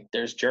fine. Like,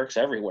 there's jerks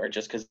everywhere.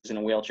 Just because he's in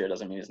a wheelchair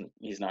doesn't mean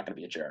he's not going to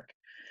be a jerk.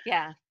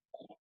 Yeah.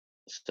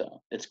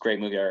 So it's a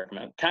great movie. I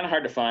recommend. Kind of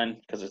hard to find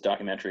because it's a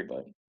documentary,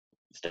 but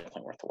it's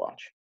definitely worth the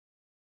watch.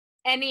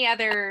 Any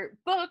other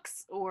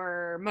books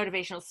or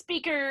motivational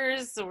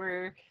speakers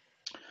or?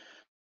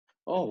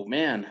 Oh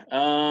man.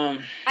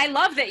 I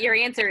love that your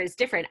answer is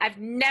different. I've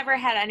never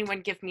had anyone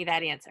give me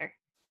that answer.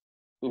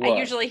 What? I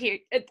usually hear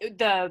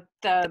the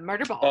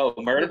Murder Ball. Oh,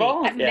 Murder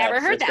Ball? I've never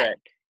heard that. Great.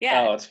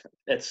 Yeah. Oh,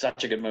 it's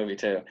such a good movie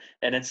too,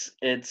 and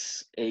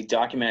it's a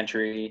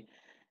documentary.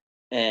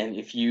 And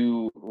if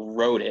you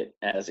wrote it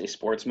as a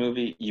sports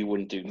movie, you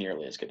wouldn't do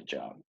nearly as good a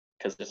job,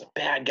 because there's a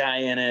bad guy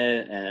in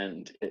it,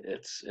 and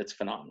it's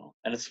phenomenal,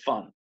 and it's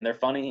fun. And they're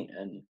funny,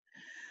 and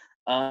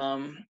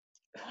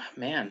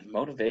man,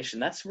 motivation.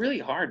 That's really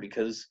hard,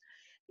 because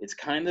it's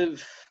kind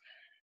of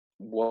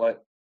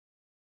what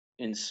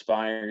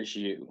inspires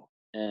you.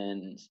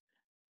 And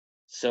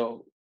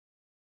so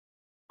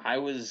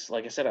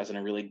like I said, I was in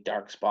a really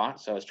dark spot.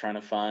 So I was trying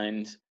to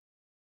find,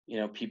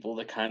 people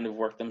that kind of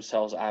work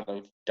themselves out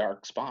of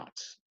dark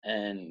spots.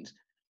 And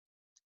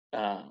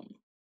I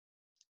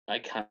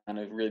kind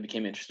of really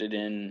became interested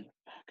in,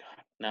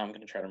 now I'm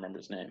going to try to remember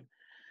his name.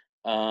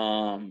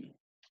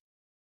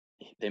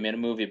 They made a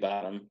movie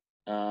about him.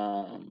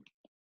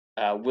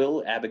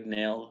 Will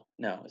Abagnale.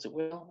 No, is it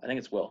Will? I think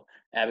it's Will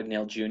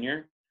Abagnale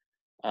Jr.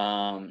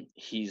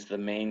 He's the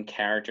main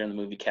character in the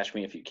movie Catch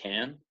Me If You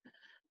Can.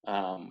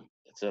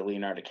 It's a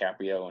Leonardo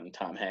DiCaprio and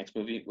Tom Hanks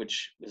movie,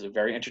 which is a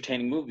very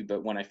entertaining movie.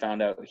 But when I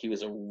found out he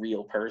was a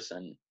real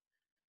person,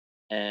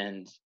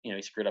 and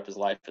he screwed up his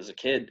life as a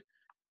kid,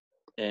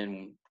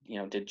 and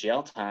did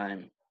jail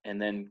time,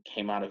 and then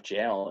came out of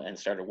jail and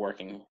started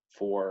working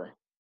for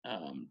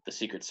the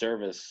Secret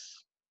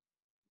Service,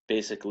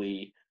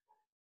 basically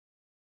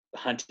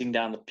hunting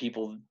down the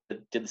people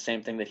that did the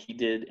same thing that he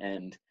did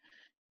and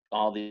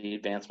all the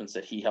advancements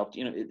that he helped.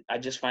 I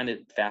just find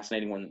it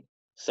fascinating when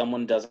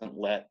someone doesn't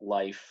let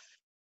life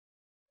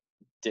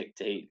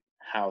dictate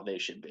how they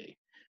should be,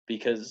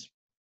 because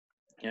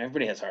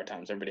everybody has hard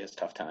times, everybody has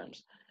tough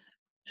times,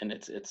 and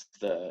it's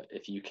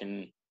if you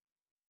can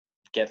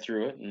get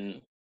through it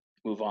and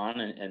move on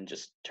and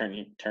just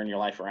turn your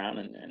life around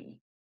and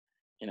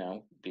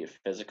be it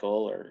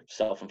physical or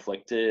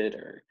self-inflicted,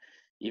 or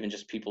even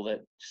just people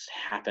that just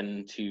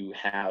happen to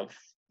have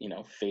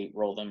fate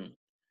roll them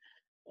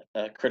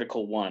a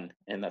critical one,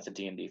 and that's a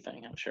D&D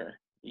thing. I'm sure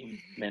you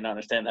may not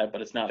understand that,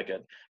 but it's not a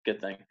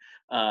good thing.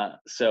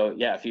 So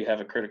yeah, if you have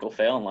a critical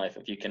fail in life,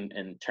 if you can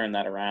and turn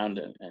that around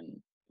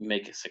and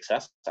make a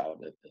success out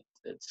of it,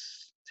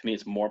 it's, to me,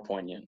 it's more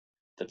poignant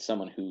than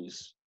someone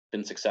who's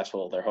been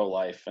successful their whole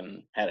life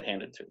and had it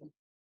handed to them.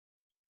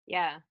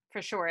 Yeah,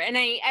 for sure. And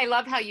I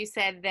love how you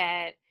said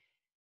that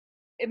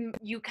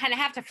you kind of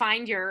have to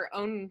find your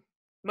own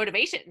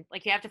motivation.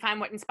 Like, you have to find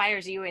what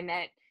inspires you, and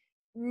that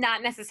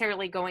not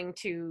necessarily going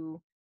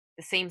to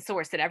the same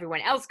source that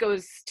everyone else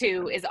goes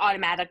to is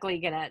automatically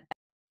going to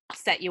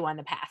set you on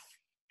the path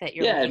that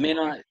you're Yeah, it may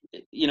for. not,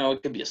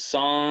 it could be a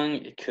song,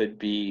 it could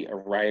be a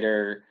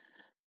writer.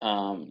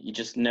 You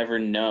just never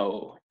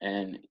know.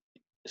 And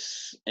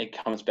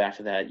it comes back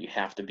to that. You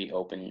have to be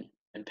open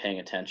and paying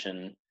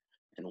attention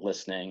and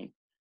listening,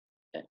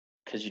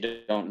 because you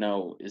don't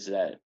know, is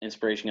that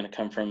inspiration going to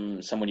come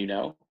from someone is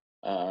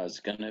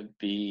it going to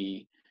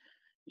be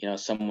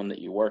someone that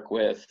you work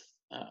with,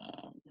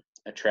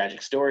 a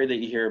tragic story that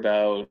you hear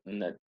about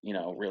and that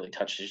really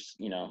touches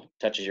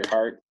your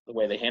heart, the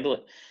way they handle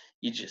it.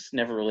 You just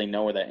never really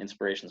know where that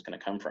inspiration is going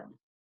to come from.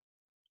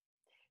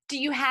 Do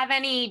you have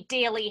any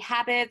daily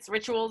habits,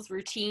 rituals,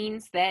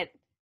 routines that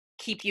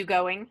keep you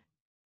going?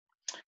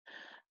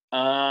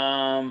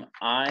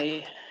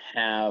 I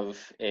have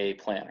a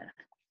planner,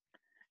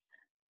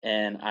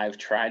 and I've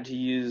tried to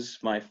use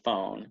my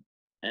phone,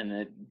 and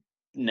it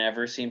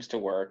never seems to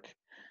work.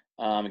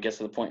 It gets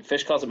to the point,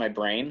 Fish calls it my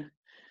brain,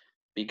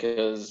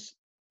 because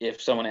if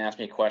someone asks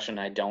me a question,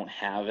 I don't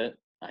have it,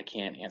 I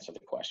can't answer the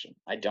question.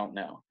 I don't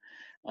know.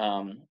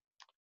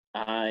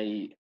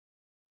 I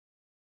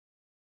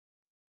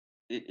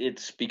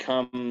it's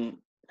become,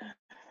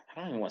 I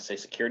don't even want to say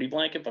security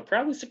blanket, but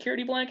probably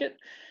security blanket.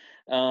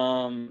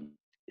 Um,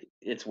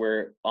 it's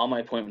where all my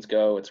appointments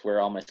go. It's where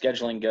all my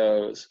scheduling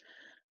goes.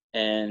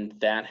 And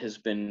that has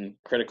been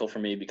critical for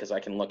me, because I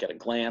can look at a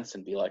glance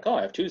and be like, oh,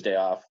 I have Tuesday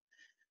off.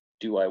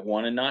 Do I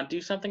want to not do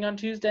something on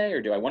Tuesday,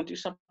 or do I want to do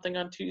something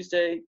on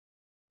Tuesday?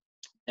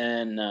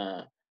 And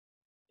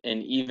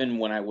even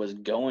when I was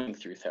going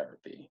through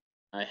therapy,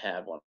 I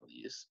had one of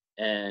these,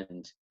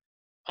 and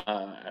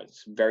I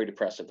was very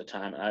depressed at the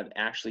time, and I'd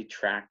actually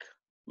track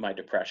my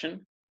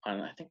depression on,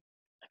 I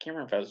can't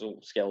remember if it was a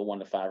scale of 1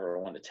 to 5 or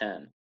a 1 to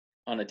 10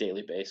 on a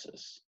daily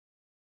basis.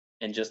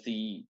 And just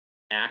the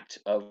act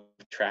of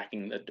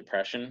tracking the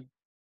depression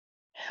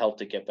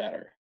helped it get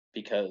better,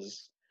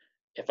 because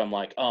if I'm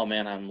like, oh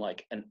man, I'm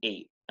like an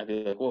 8, I'd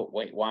be like, whoa,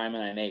 wait, why am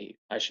I an 8?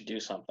 I should do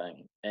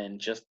something. And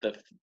just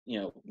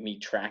me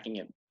tracking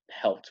it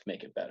helped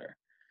make it better.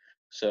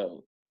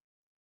 So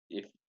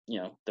if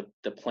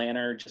the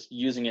planner, just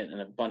using it in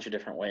a bunch of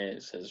different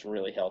ways has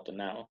really helped. And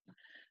now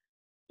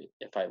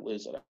if I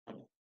lose it, I'm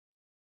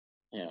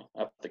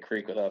up the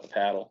creek without the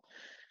paddle.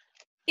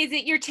 Is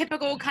it your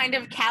typical kind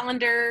of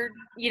calendar,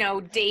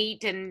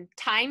 date and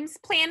times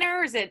planner?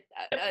 Or is it,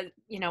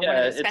 one of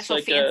Yeah, those it's special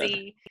like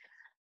fancy?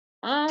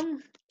 I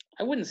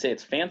wouldn't say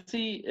it's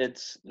fancy.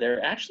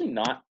 They're actually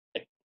not,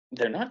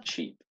 they're not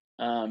cheap.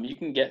 You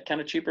can get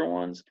kind of cheaper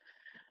ones,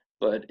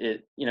 but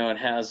it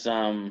has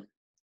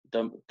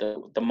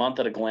the month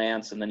at a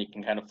glance, and then you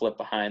can kind of flip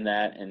behind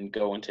that and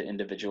go into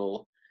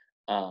individual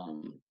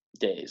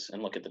days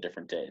and look at the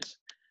different days.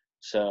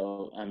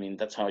 So I mean,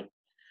 that's how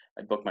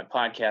I book my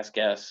podcast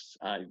guests.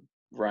 I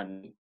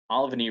run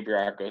all of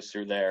Inebriar goes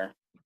through there.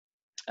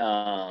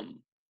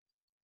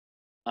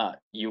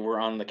 You were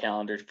on the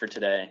calendar for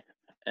today,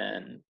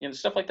 and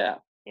stuff like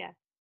that. Yeah.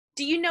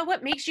 Do you know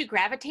what makes you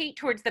gravitate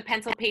towards the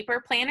pencil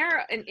paper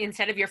planner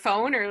instead of your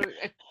phone, or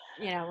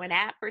an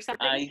app or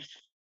something? I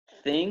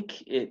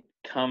think it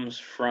comes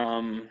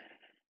from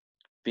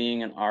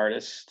being an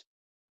artist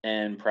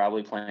and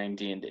probably playing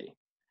D&D.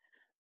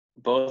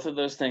 Both of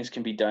those things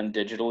can be done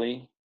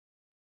digitally.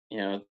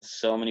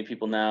 So many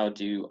people now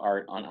do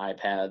art on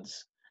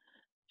iPads,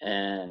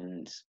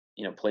 and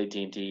play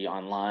D&D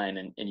online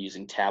and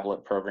using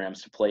tablet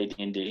programs to play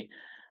D&D.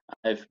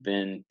 I've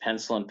been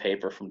pencil and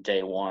paper from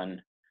day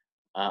one.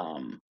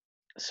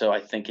 So I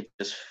think it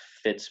just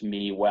fits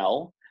me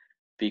well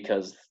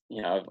because,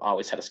 I've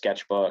always had a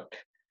sketchbook,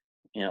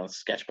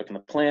 sketchbook and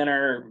the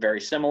planner, very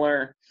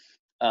similar.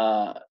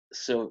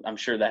 So I'm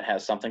sure that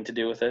has something to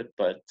do with it.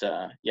 But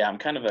yeah, I'm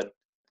kind of a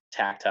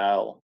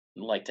tactile,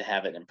 like to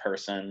have it in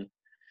person.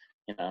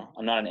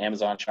 I'm not an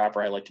Amazon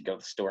shopper. I like to go to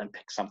the store and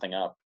pick something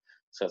up.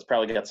 So it's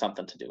probably got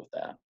something to do with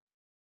that.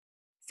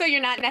 So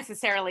you're not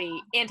necessarily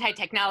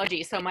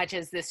anti-technology so much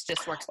as this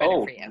just works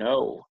better for you.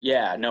 No.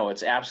 Yeah, no,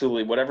 it's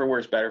absolutely whatever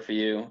works better for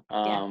you.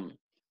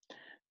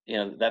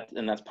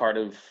 That's part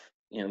of,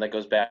 that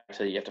goes back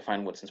to, you have to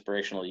find what's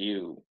inspirational to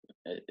you.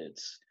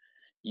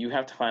 You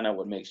have to find out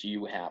what makes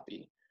you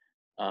happy.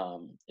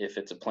 If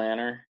it's a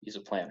planner, use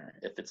a planner.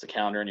 If it's a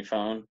calendar on your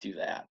phone, do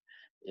that.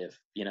 If,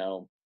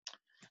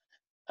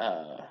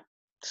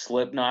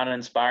 Slipknot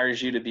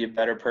inspires you to be a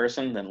better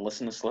person, then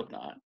listen to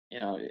Slipknot.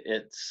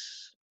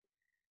 It's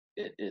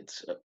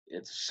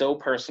so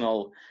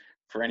personal.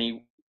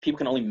 People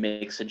can only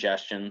make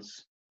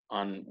suggestions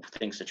on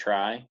things to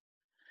try.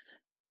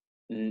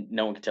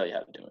 No one can tell you how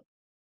to do it.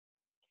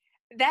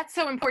 That's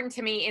so important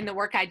to me in the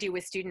work I do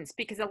with students,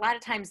 because a lot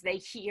of times they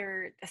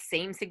hear the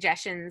same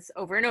suggestions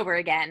over and over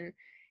again.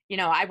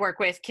 I work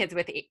with kids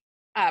with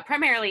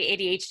primarily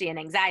ADHD and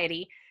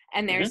anxiety,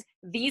 and there's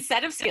these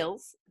set of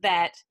skills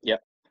that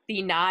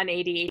the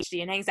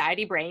non-ADHD and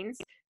anxiety brains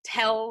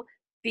tell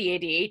the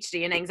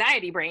ADHD and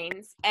anxiety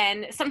brains,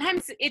 and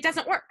sometimes it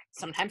doesn't work.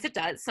 Sometimes it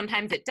does,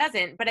 sometimes it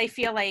doesn't. But I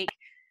feel like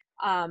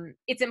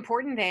it's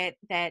important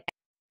that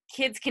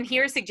kids can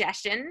hear a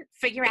suggestion,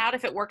 figure out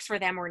if it works for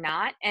them or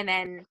not, and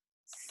then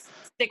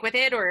stick with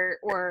it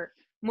or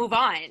move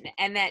on.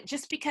 And that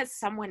just because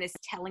someone is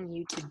telling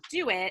you to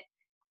do it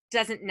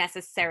doesn't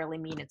necessarily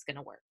mean it's going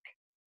to work.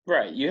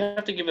 Right. You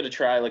have to give it a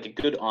try, like a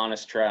good,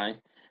 honest try.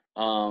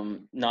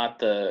 Not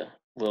the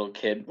little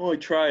kid, I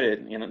tried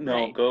it. No,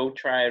 right. Go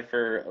try it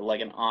for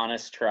like an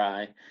honest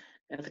try.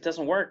 And if it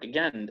doesn't work,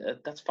 again,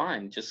 that's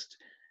fine. Just,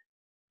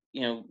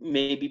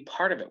 maybe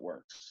part of it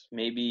works.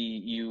 Maybe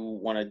you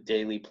want a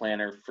daily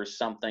planner for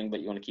something,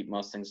 but you want to keep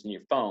most things in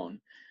your phone.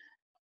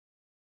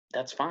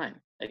 That's fine.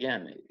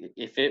 Again,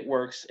 if it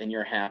works and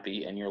you're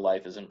happy and your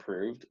life is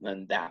improved,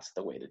 then that's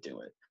the way to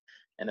do it.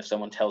 And if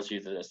someone tells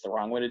you that it's the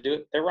wrong way to do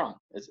it, they're wrong.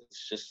 It's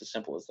just as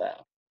simple as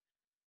that.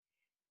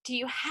 Do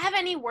you have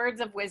any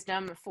words of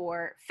wisdom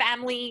for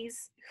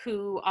families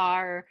who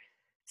are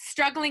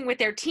struggling with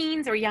their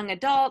teens or young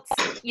adults?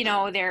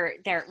 They're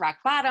at rock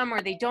bottom,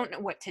 or they don't know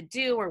what to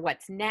do or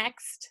what's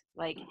next.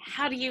 Like,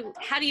 how do you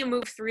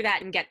move through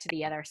that and get to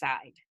the other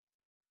side?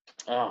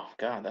 Oh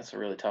God, that's a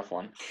really tough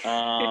one.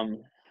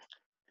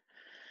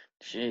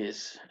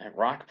 Geez, at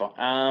rock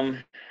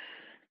bottom.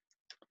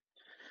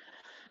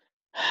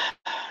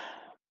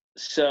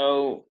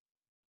 So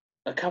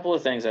a couple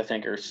of things I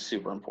think are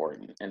super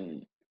important,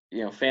 and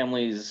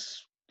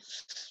families,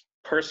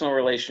 personal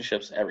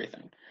relationships,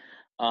 everything.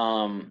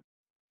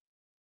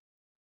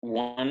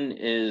 One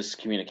is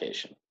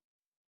communication.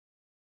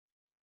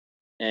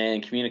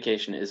 And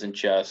communication isn't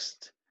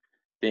just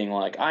being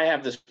like, I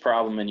have this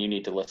problem and you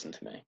need to listen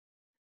to me.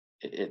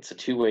 It's a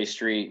two-way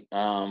street. We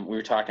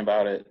were talking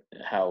about it,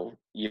 how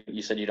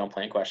you said you don't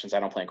plan questions.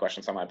 I don't plan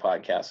questions on my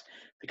podcast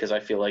because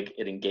I feel like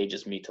it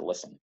engages me to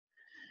listen.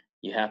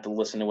 You have to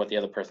listen to what the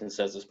other person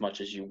says as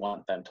much as you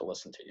want them to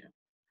listen to you.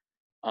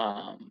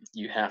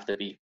 You have to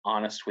be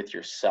honest with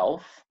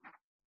yourself.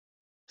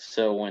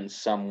 So when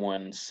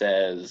someone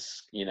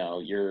says,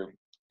 you're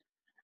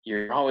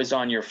always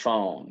on your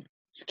phone,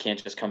 you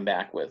can't just come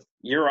back with,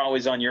 you're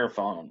always on your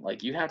phone.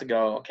 Like, you have to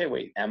go, okay,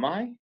 wait, am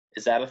I?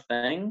 Is that a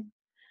thing?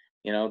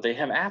 They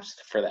have apps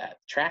for that.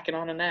 Track it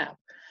on an app.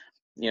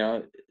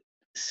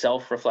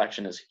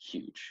 Self-reflection is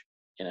huge.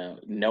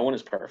 No one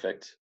is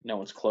perfect. No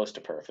one's close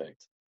to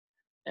perfect.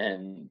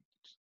 And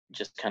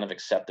just kind of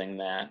accepting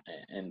that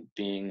and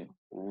being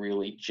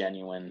really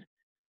genuine.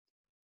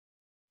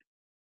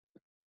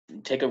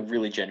 Take a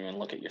really genuine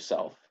look at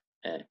yourself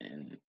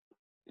and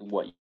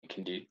what you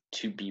can do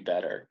to be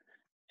better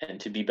and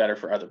to be better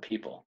for other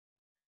people.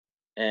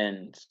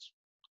 And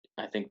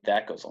I think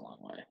that goes a long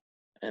way.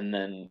 And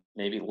then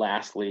maybe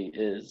lastly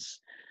is,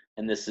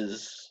 and this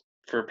is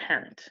for a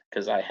parent,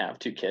 because I have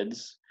two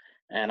kids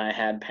and I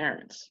had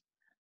parents.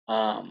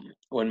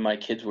 When my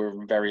kids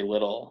were very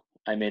little,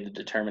 I made the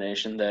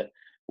determination that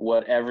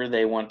whatever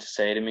they want to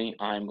say to me,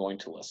 I'm going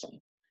to listen.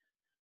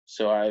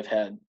 So I've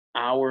had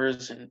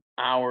hours and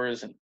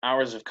hours and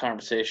hours of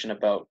conversation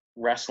about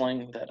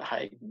wrestling that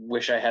I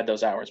wish I had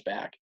those hours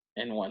back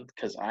in one,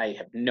 because I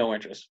have no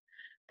interest.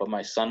 But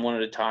my son wanted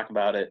to talk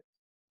about it,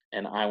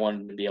 and I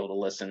wanted to be able to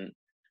listen.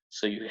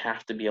 So you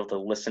have to be able to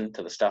listen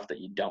to the stuff that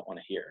you don't want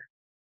to hear,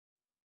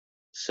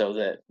 so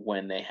that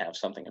when they have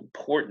something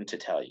important to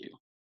tell you,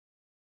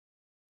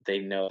 they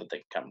know that they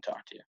can come and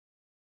talk to you.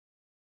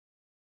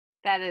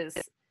 That is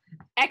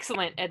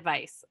excellent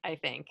advice, I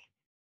think.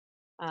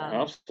 I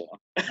hope so.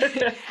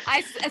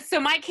 So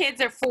my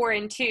kids are 4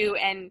 and 2,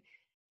 and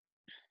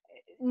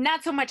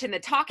not so much in the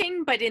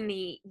talking, but in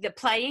the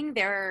playing.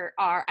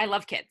 I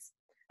love kids.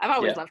 I've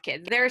always Yeah. loved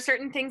kids. There are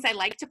certain things I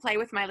like to play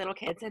with my little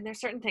kids, and there's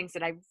certain things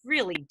that I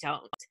really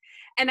don't.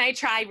 And I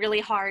try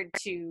really hard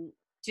to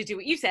do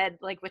what you said,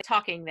 like with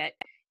talking, that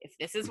if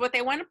this is what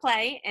they want to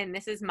play and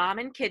this is mom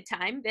and kid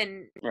time,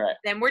 then Right.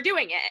 we're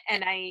doing it.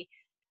 And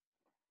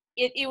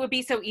it would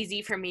be so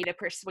easy for me to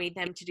persuade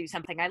them to do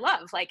something I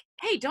love. Like,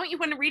 hey, don't you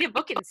want to read a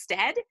book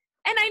instead?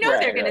 And I know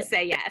they're going to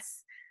say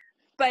yes.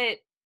 But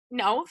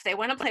no, if they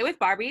want to play with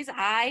Barbies,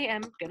 I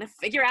am going to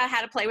figure out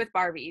how to play with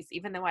Barbies,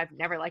 even though I've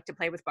never liked to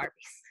play with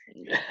Barbies.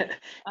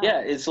 Yeah,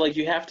 it's like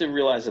you have to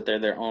realize that they're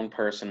their own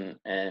person,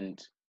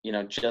 and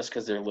just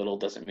because they're little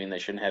doesn't mean they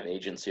shouldn't have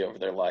agency over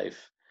their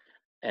life.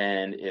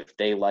 And if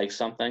they like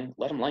something,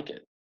 let them like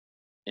it.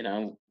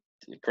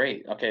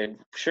 Great, okay,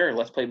 sure,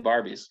 let's play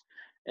Barbies.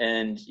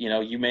 And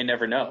you may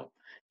never know.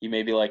 You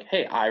may be like,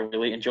 hey, I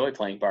really enjoy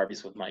playing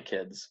Barbies with my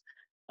kids.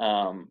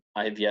 I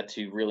have yet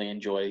to really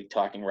enjoy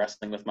talking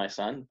wrestling with my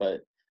son, but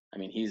I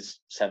mean,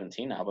 he's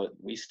 17 now, but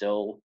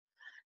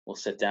we'll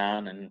sit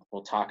down and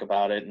we'll talk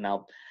about it, and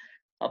I'll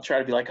try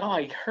to be like, oh,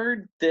 I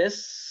heard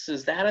this.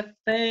 Is that a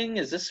thing?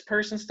 Is this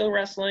person still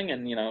wrestling?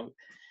 And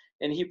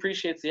and he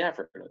appreciates the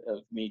effort of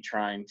me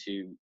trying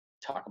to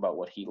talk about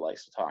what he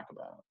likes to talk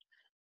about.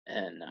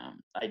 And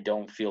I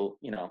don't feel,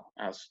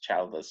 I was a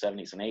child of the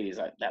 70s and 80s.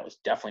 That was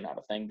definitely not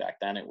a thing back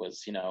then. It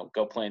was,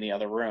 go play in the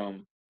other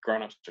room.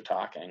 Grown-ups are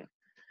talking.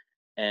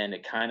 And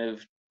it kind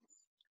of,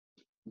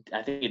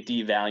 I think it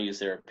devalues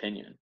their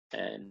opinion.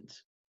 And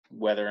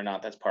whether or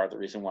not that's part of the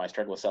reason why I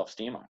struggle with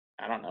self-esteem,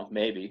 I don't know,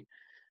 maybe.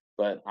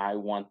 But I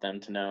want them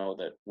to know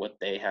that what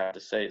they have to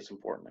say is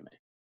important to me.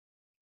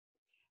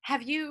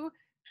 Have you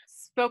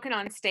spoken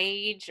on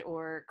stage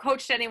or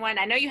coached anyone?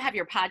 I know you have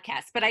your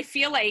podcast, but I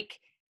feel like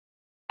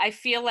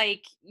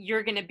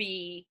you're going to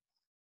be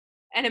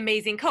an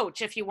amazing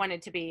coach if you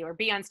wanted to be, or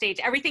be on stage.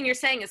 Everything you're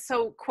saying is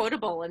so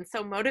quotable and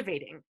so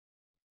motivating.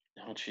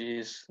 Oh,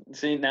 geez.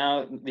 See,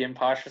 now the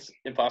imposter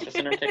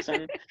syndrome kicks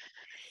in,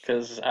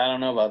 because I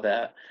don't know about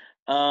that.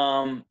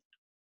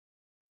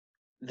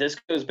 This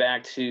goes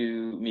back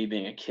to me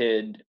being a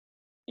kid.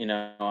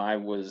 I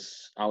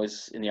was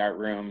always in the art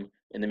room,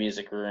 in the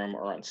music room,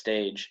 or on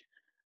stage.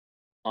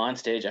 On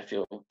stage, I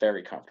feel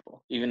very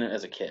comfortable, even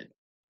as a kid.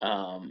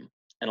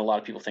 And a lot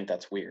of people think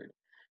that's weird.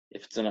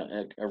 If it's in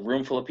a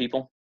room full of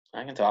people,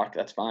 I can talk.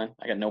 That's fine.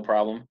 I got no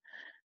problem.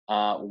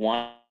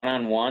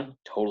 One-on-one,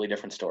 totally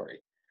different story.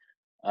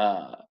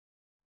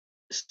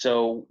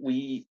 So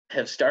we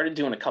have started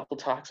doing a couple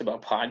talks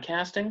about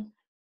podcasting.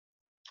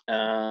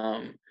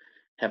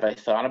 Have I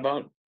thought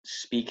about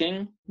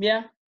speaking?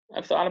 Yeah,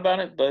 I've thought about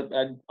it, but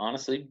I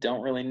honestly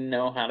don't really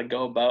know how to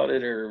go about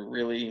it, or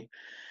really,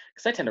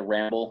 because I tend to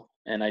ramble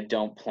and I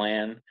don't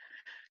plan.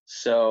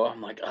 So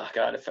I'm like, oh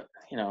God, if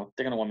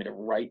they're gonna want me to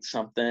write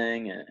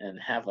something and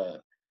have a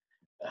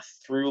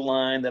through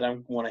line that I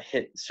want to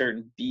hit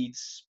certain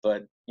beats,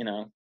 but I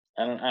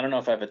don't know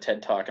if I have a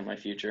TED Talk in my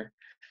future.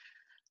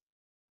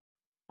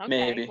 Okay,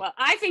 maybe. Well,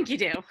 I think you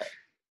do.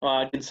 Well,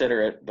 I'd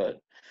consider it, but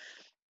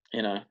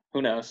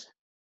who knows?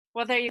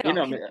 Well, there you go. You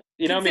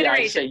know me,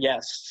 I say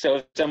yes. So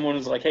if someone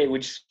was like, hey,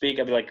 would you speak?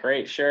 I'd be like,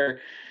 great, sure.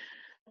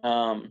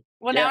 Well,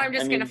 yeah, now I'm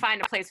just going to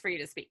find a place for you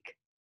to speak.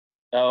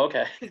 Oh,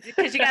 okay.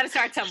 Because you got to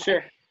start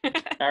somewhere. Sure.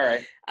 All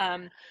right.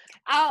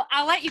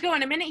 I'll let you go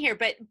in a minute here,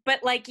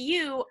 but like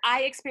you,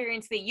 I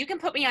experienced you can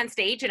put me on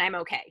stage and I'm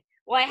okay.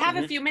 Well, I have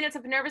a few minutes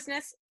of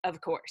nervousness,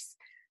 of course.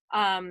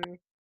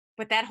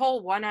 But that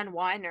whole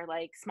one-on-one or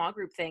like small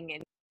group thing,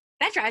 and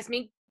that drives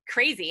me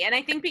crazy. And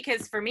I think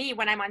because for me,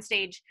 when I'm on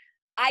stage,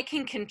 I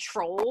can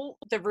control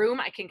the room.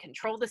 I can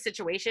control the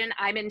situation.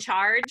 I'm in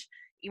charge.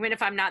 Even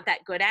if I'm not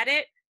that good at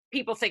it,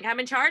 people think I'm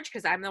in charge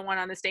because I'm the one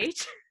on the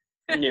stage.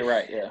 You're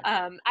right, yeah.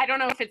 I don't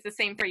know if it's the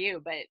same for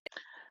you, but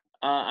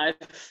I've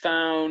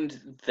found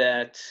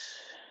that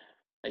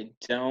I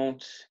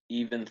don't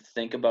even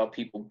think about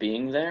people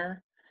being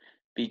there,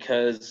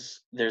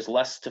 because there's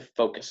less to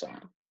focus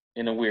on,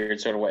 in a weird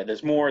sort of way.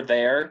 There's more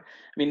there.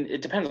 I mean,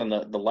 it depends on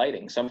the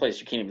lighting. Some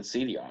places you can't even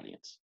see the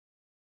audience.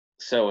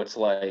 So it's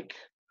like,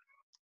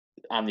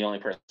 I'm the only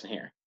person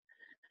here.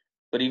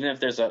 But even if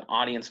there's an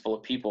audience full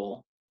of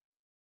people,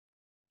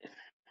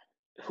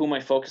 who am I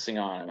focusing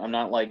on? I'm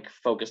not like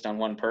focused on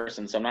one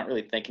person. So I'm not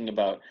really thinking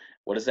about,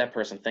 what is that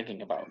person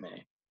thinking about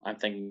me? I'm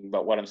thinking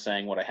about what I'm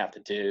saying, what I have to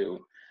do.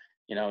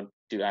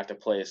 Do I have to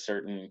play a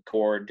certain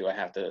chord? Do I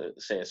have to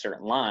say a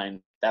certain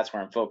line? That's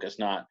where I'm focused,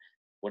 not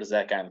what is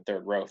that guy in the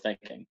third row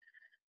thinking.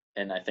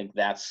 And I think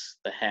that's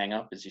the hang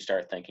up, is you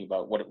start thinking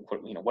about what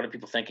are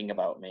people thinking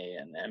about me,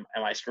 and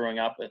am I screwing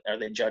up? Are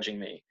they judging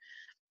me?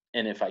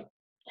 And if I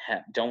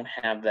don't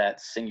have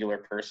that singular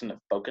person to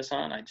focus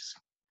on, I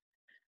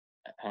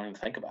don't even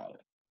think about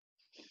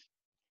it.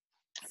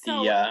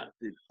 so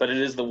But it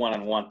is the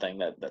one-on-one thing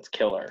that's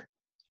killer,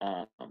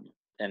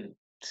 and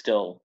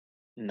still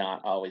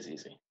not always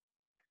easy.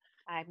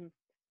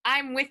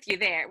 I'm with you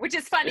there, which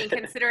is funny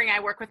considering I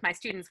work with my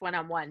students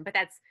one-on-one, but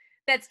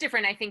that's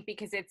different, I think,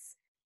 because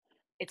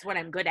it's what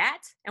I'm good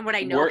at and what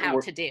I know how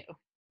to do.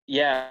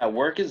 Yeah,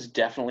 work is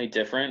definitely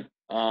different.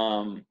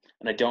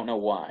 And I don't know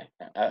why.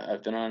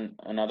 I've been on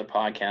another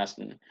podcast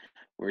and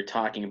we were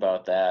talking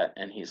about that,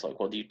 and he's like,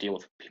 well, do you deal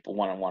with people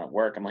one-on-one at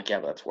work? I'm like, yeah,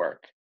 but that's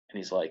work. And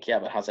he's like, yeah,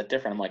 but how's that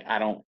different? I'm like, I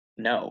don't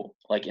know.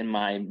 Like, in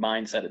my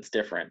mindset, it's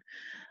different.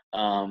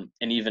 And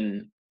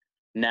even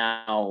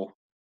now,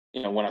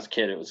 when I was a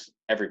kid, it was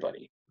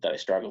everybody that I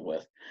struggled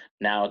with.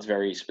 Now it's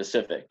very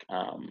specific.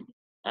 I'm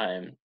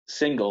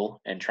single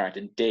and trying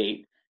to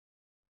date.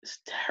 It's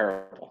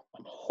terrible.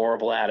 I'm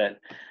horrible at it.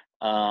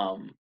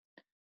 Um,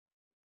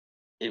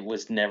 it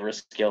was never a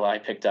skill I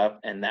picked up,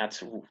 and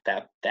that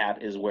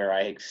is where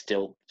I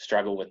still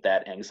struggle with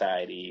that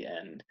anxiety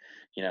and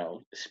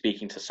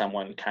speaking to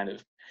someone kind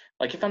of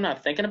like if I'm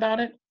not thinking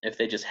about it, if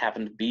they just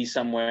happen to be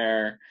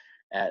somewhere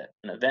at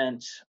an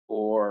event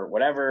or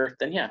whatever,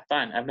 then yeah,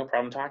 fine, I have no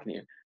problem talking to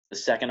you. The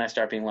second I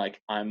start being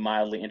like I'm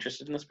mildly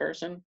interested in this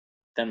person,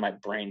 then my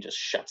brain just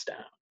shuts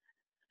down,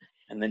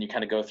 and then you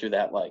kind of go through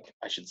that like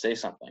I should say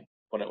something.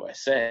 What do I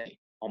say?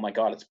 Oh my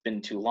God, it's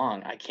been too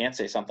long. I can't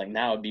say something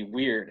now. It'd be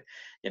weird,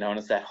 and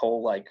it's that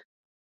whole like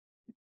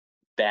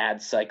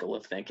bad cycle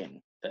of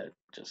thinking that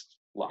just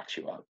locks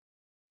you up.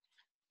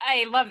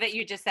 I love that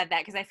you just said that,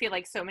 because I feel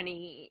like so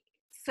many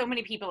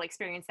people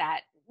experience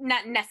that,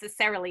 not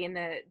necessarily in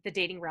the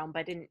dating realm,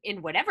 but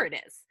in whatever it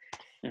is.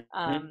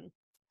 Mm-hmm.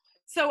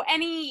 So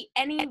any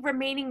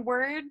remaining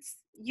words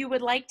you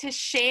would like to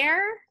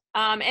share?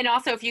 And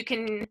also if you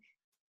can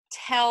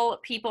tell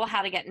people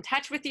how to get in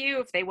touch with you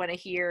if they want to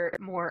hear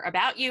more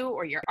about you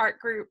or your art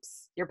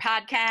groups, your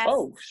podcast.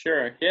 Oh,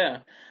 sure. Yeah.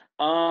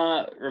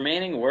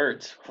 Remaining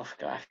words. Oh,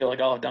 God, I feel like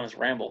all I've done is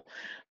ramble.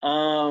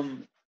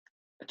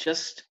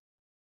 Just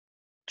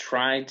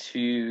try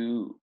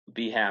to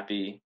be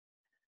happy.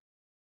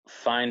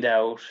 Find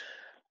out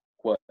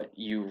what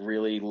you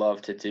really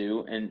love to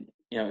do. And,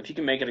 if you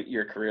can make it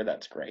your career,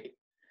 that's great.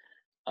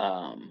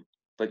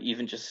 But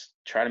even just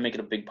try to make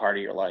it a big part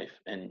of your life,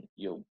 and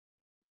you'll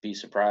be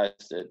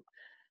surprised at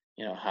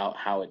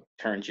how it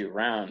turns you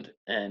around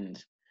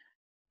and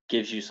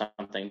gives you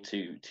something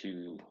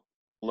to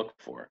look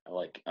for.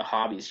 Like a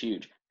hobby is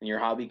huge, and your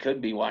hobby could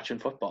be watching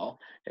football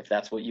if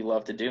that's what you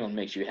love to do and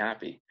makes you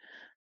happy.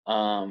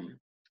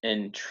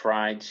 And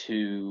try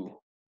to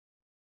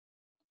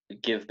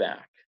give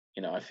back.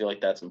 I feel like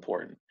that's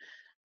important.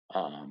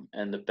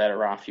 And the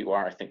better off you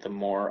are, I think the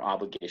more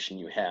obligation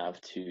you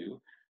have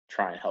to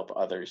try and help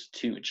others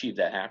to achieve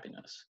that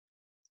happiness.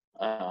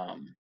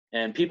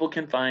 And people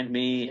can find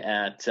me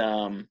at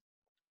so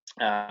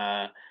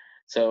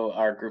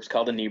our group's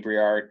called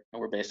Inebriart,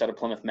 and we're based out of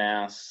Plymouth,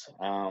 Mass.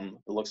 It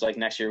looks like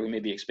next year we may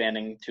be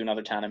expanding to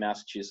another town in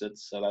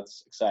Massachusetts, so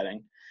that's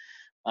exciting.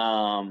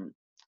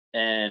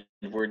 And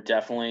we're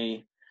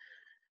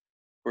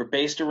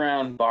based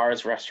around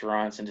bars,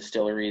 restaurants, and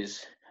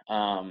distilleries.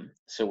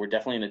 So we're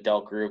definitely an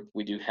adult group.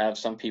 We do have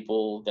some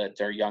people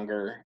that are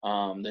younger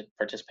that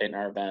participate in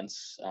our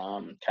events,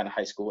 kind of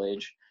high school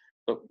age.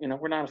 But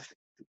we're not.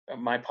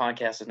 My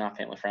podcast is not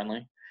family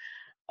friendly.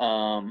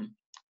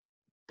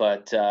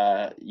 But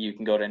you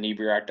can go to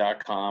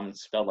inebriart.com.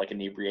 It's spelled like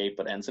inebriate,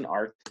 but ends in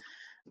art.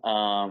 We're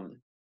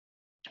on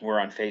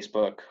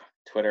Facebook,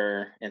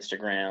 Twitter,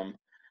 Instagram.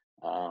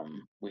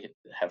 We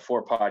have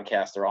 4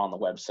 podcasts. They're all on the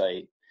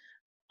website.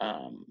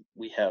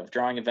 We have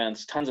drawing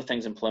events, tons of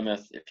things in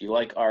Plymouth. If you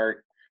like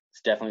art,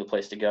 it's definitely the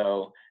place to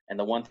go. And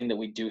the one thing that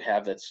we do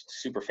have that's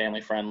super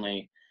family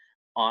friendly,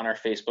 on our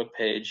Facebook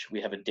page,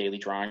 we have a daily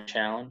drawing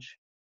challenge.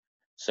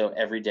 So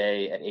every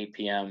day at 8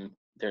 p.m.,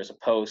 there's a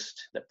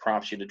post that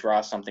prompts you to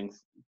draw something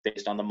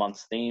based on the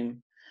month's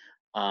theme.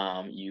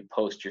 You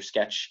post your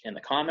sketch in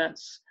the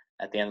comments.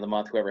 At the end of the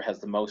month, whoever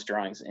has the most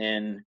drawings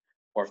in,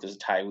 or if there's a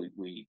tie,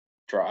 we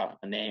draw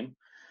a name,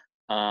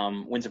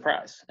 wins a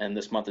prize. And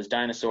this month is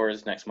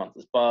dinosaurs. Next month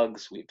is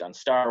bugs. We've done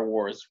Star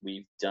Wars.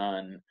 We've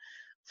done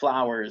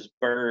flowers,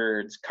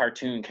 birds,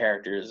 cartoon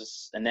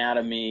characters,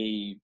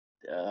 anatomy.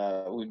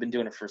 We've been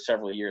doing it for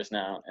several years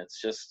now.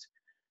 It's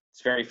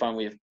very fun.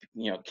 We have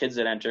kids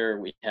that enter.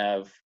 We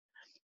have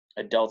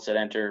adults that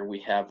enter. We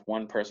have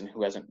one person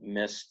who hasn't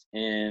missed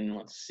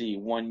in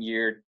 1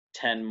 year,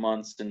 10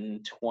 months,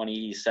 and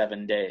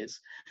 27 days.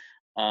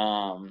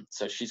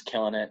 So she's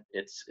killing it.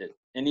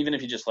 And even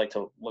if you just like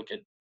to look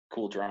at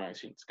cool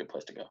drawings, it's a good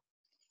place to go.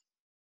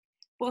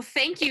 Well,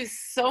 thank you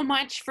so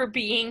much for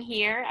being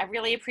here. I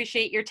really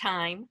appreciate your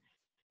time.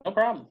 No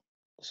problem.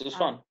 This was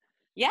fun.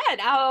 Yeah,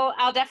 and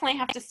I'll definitely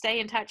have to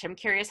stay in touch. I'm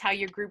curious how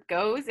your group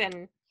goes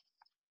and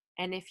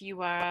if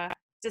you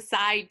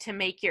decide to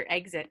make your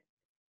exit.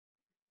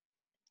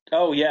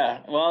 Oh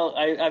yeah. Well,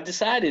 I've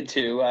decided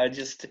to.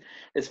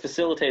 It's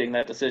facilitating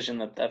that decision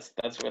that's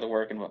where the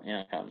work and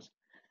comes.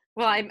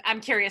 Well, I'm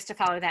curious to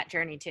follow that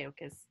journey too,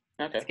 because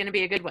It's going to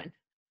be a good one.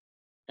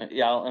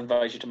 Yeah, I'll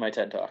invite you to my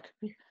TED Talk.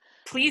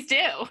 Please do.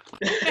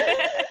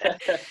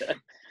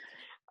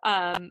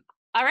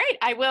 All right.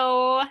 I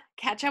will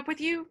catch up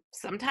with you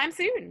sometime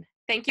soon.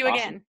 Thank you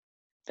again.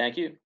 Thank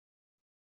you.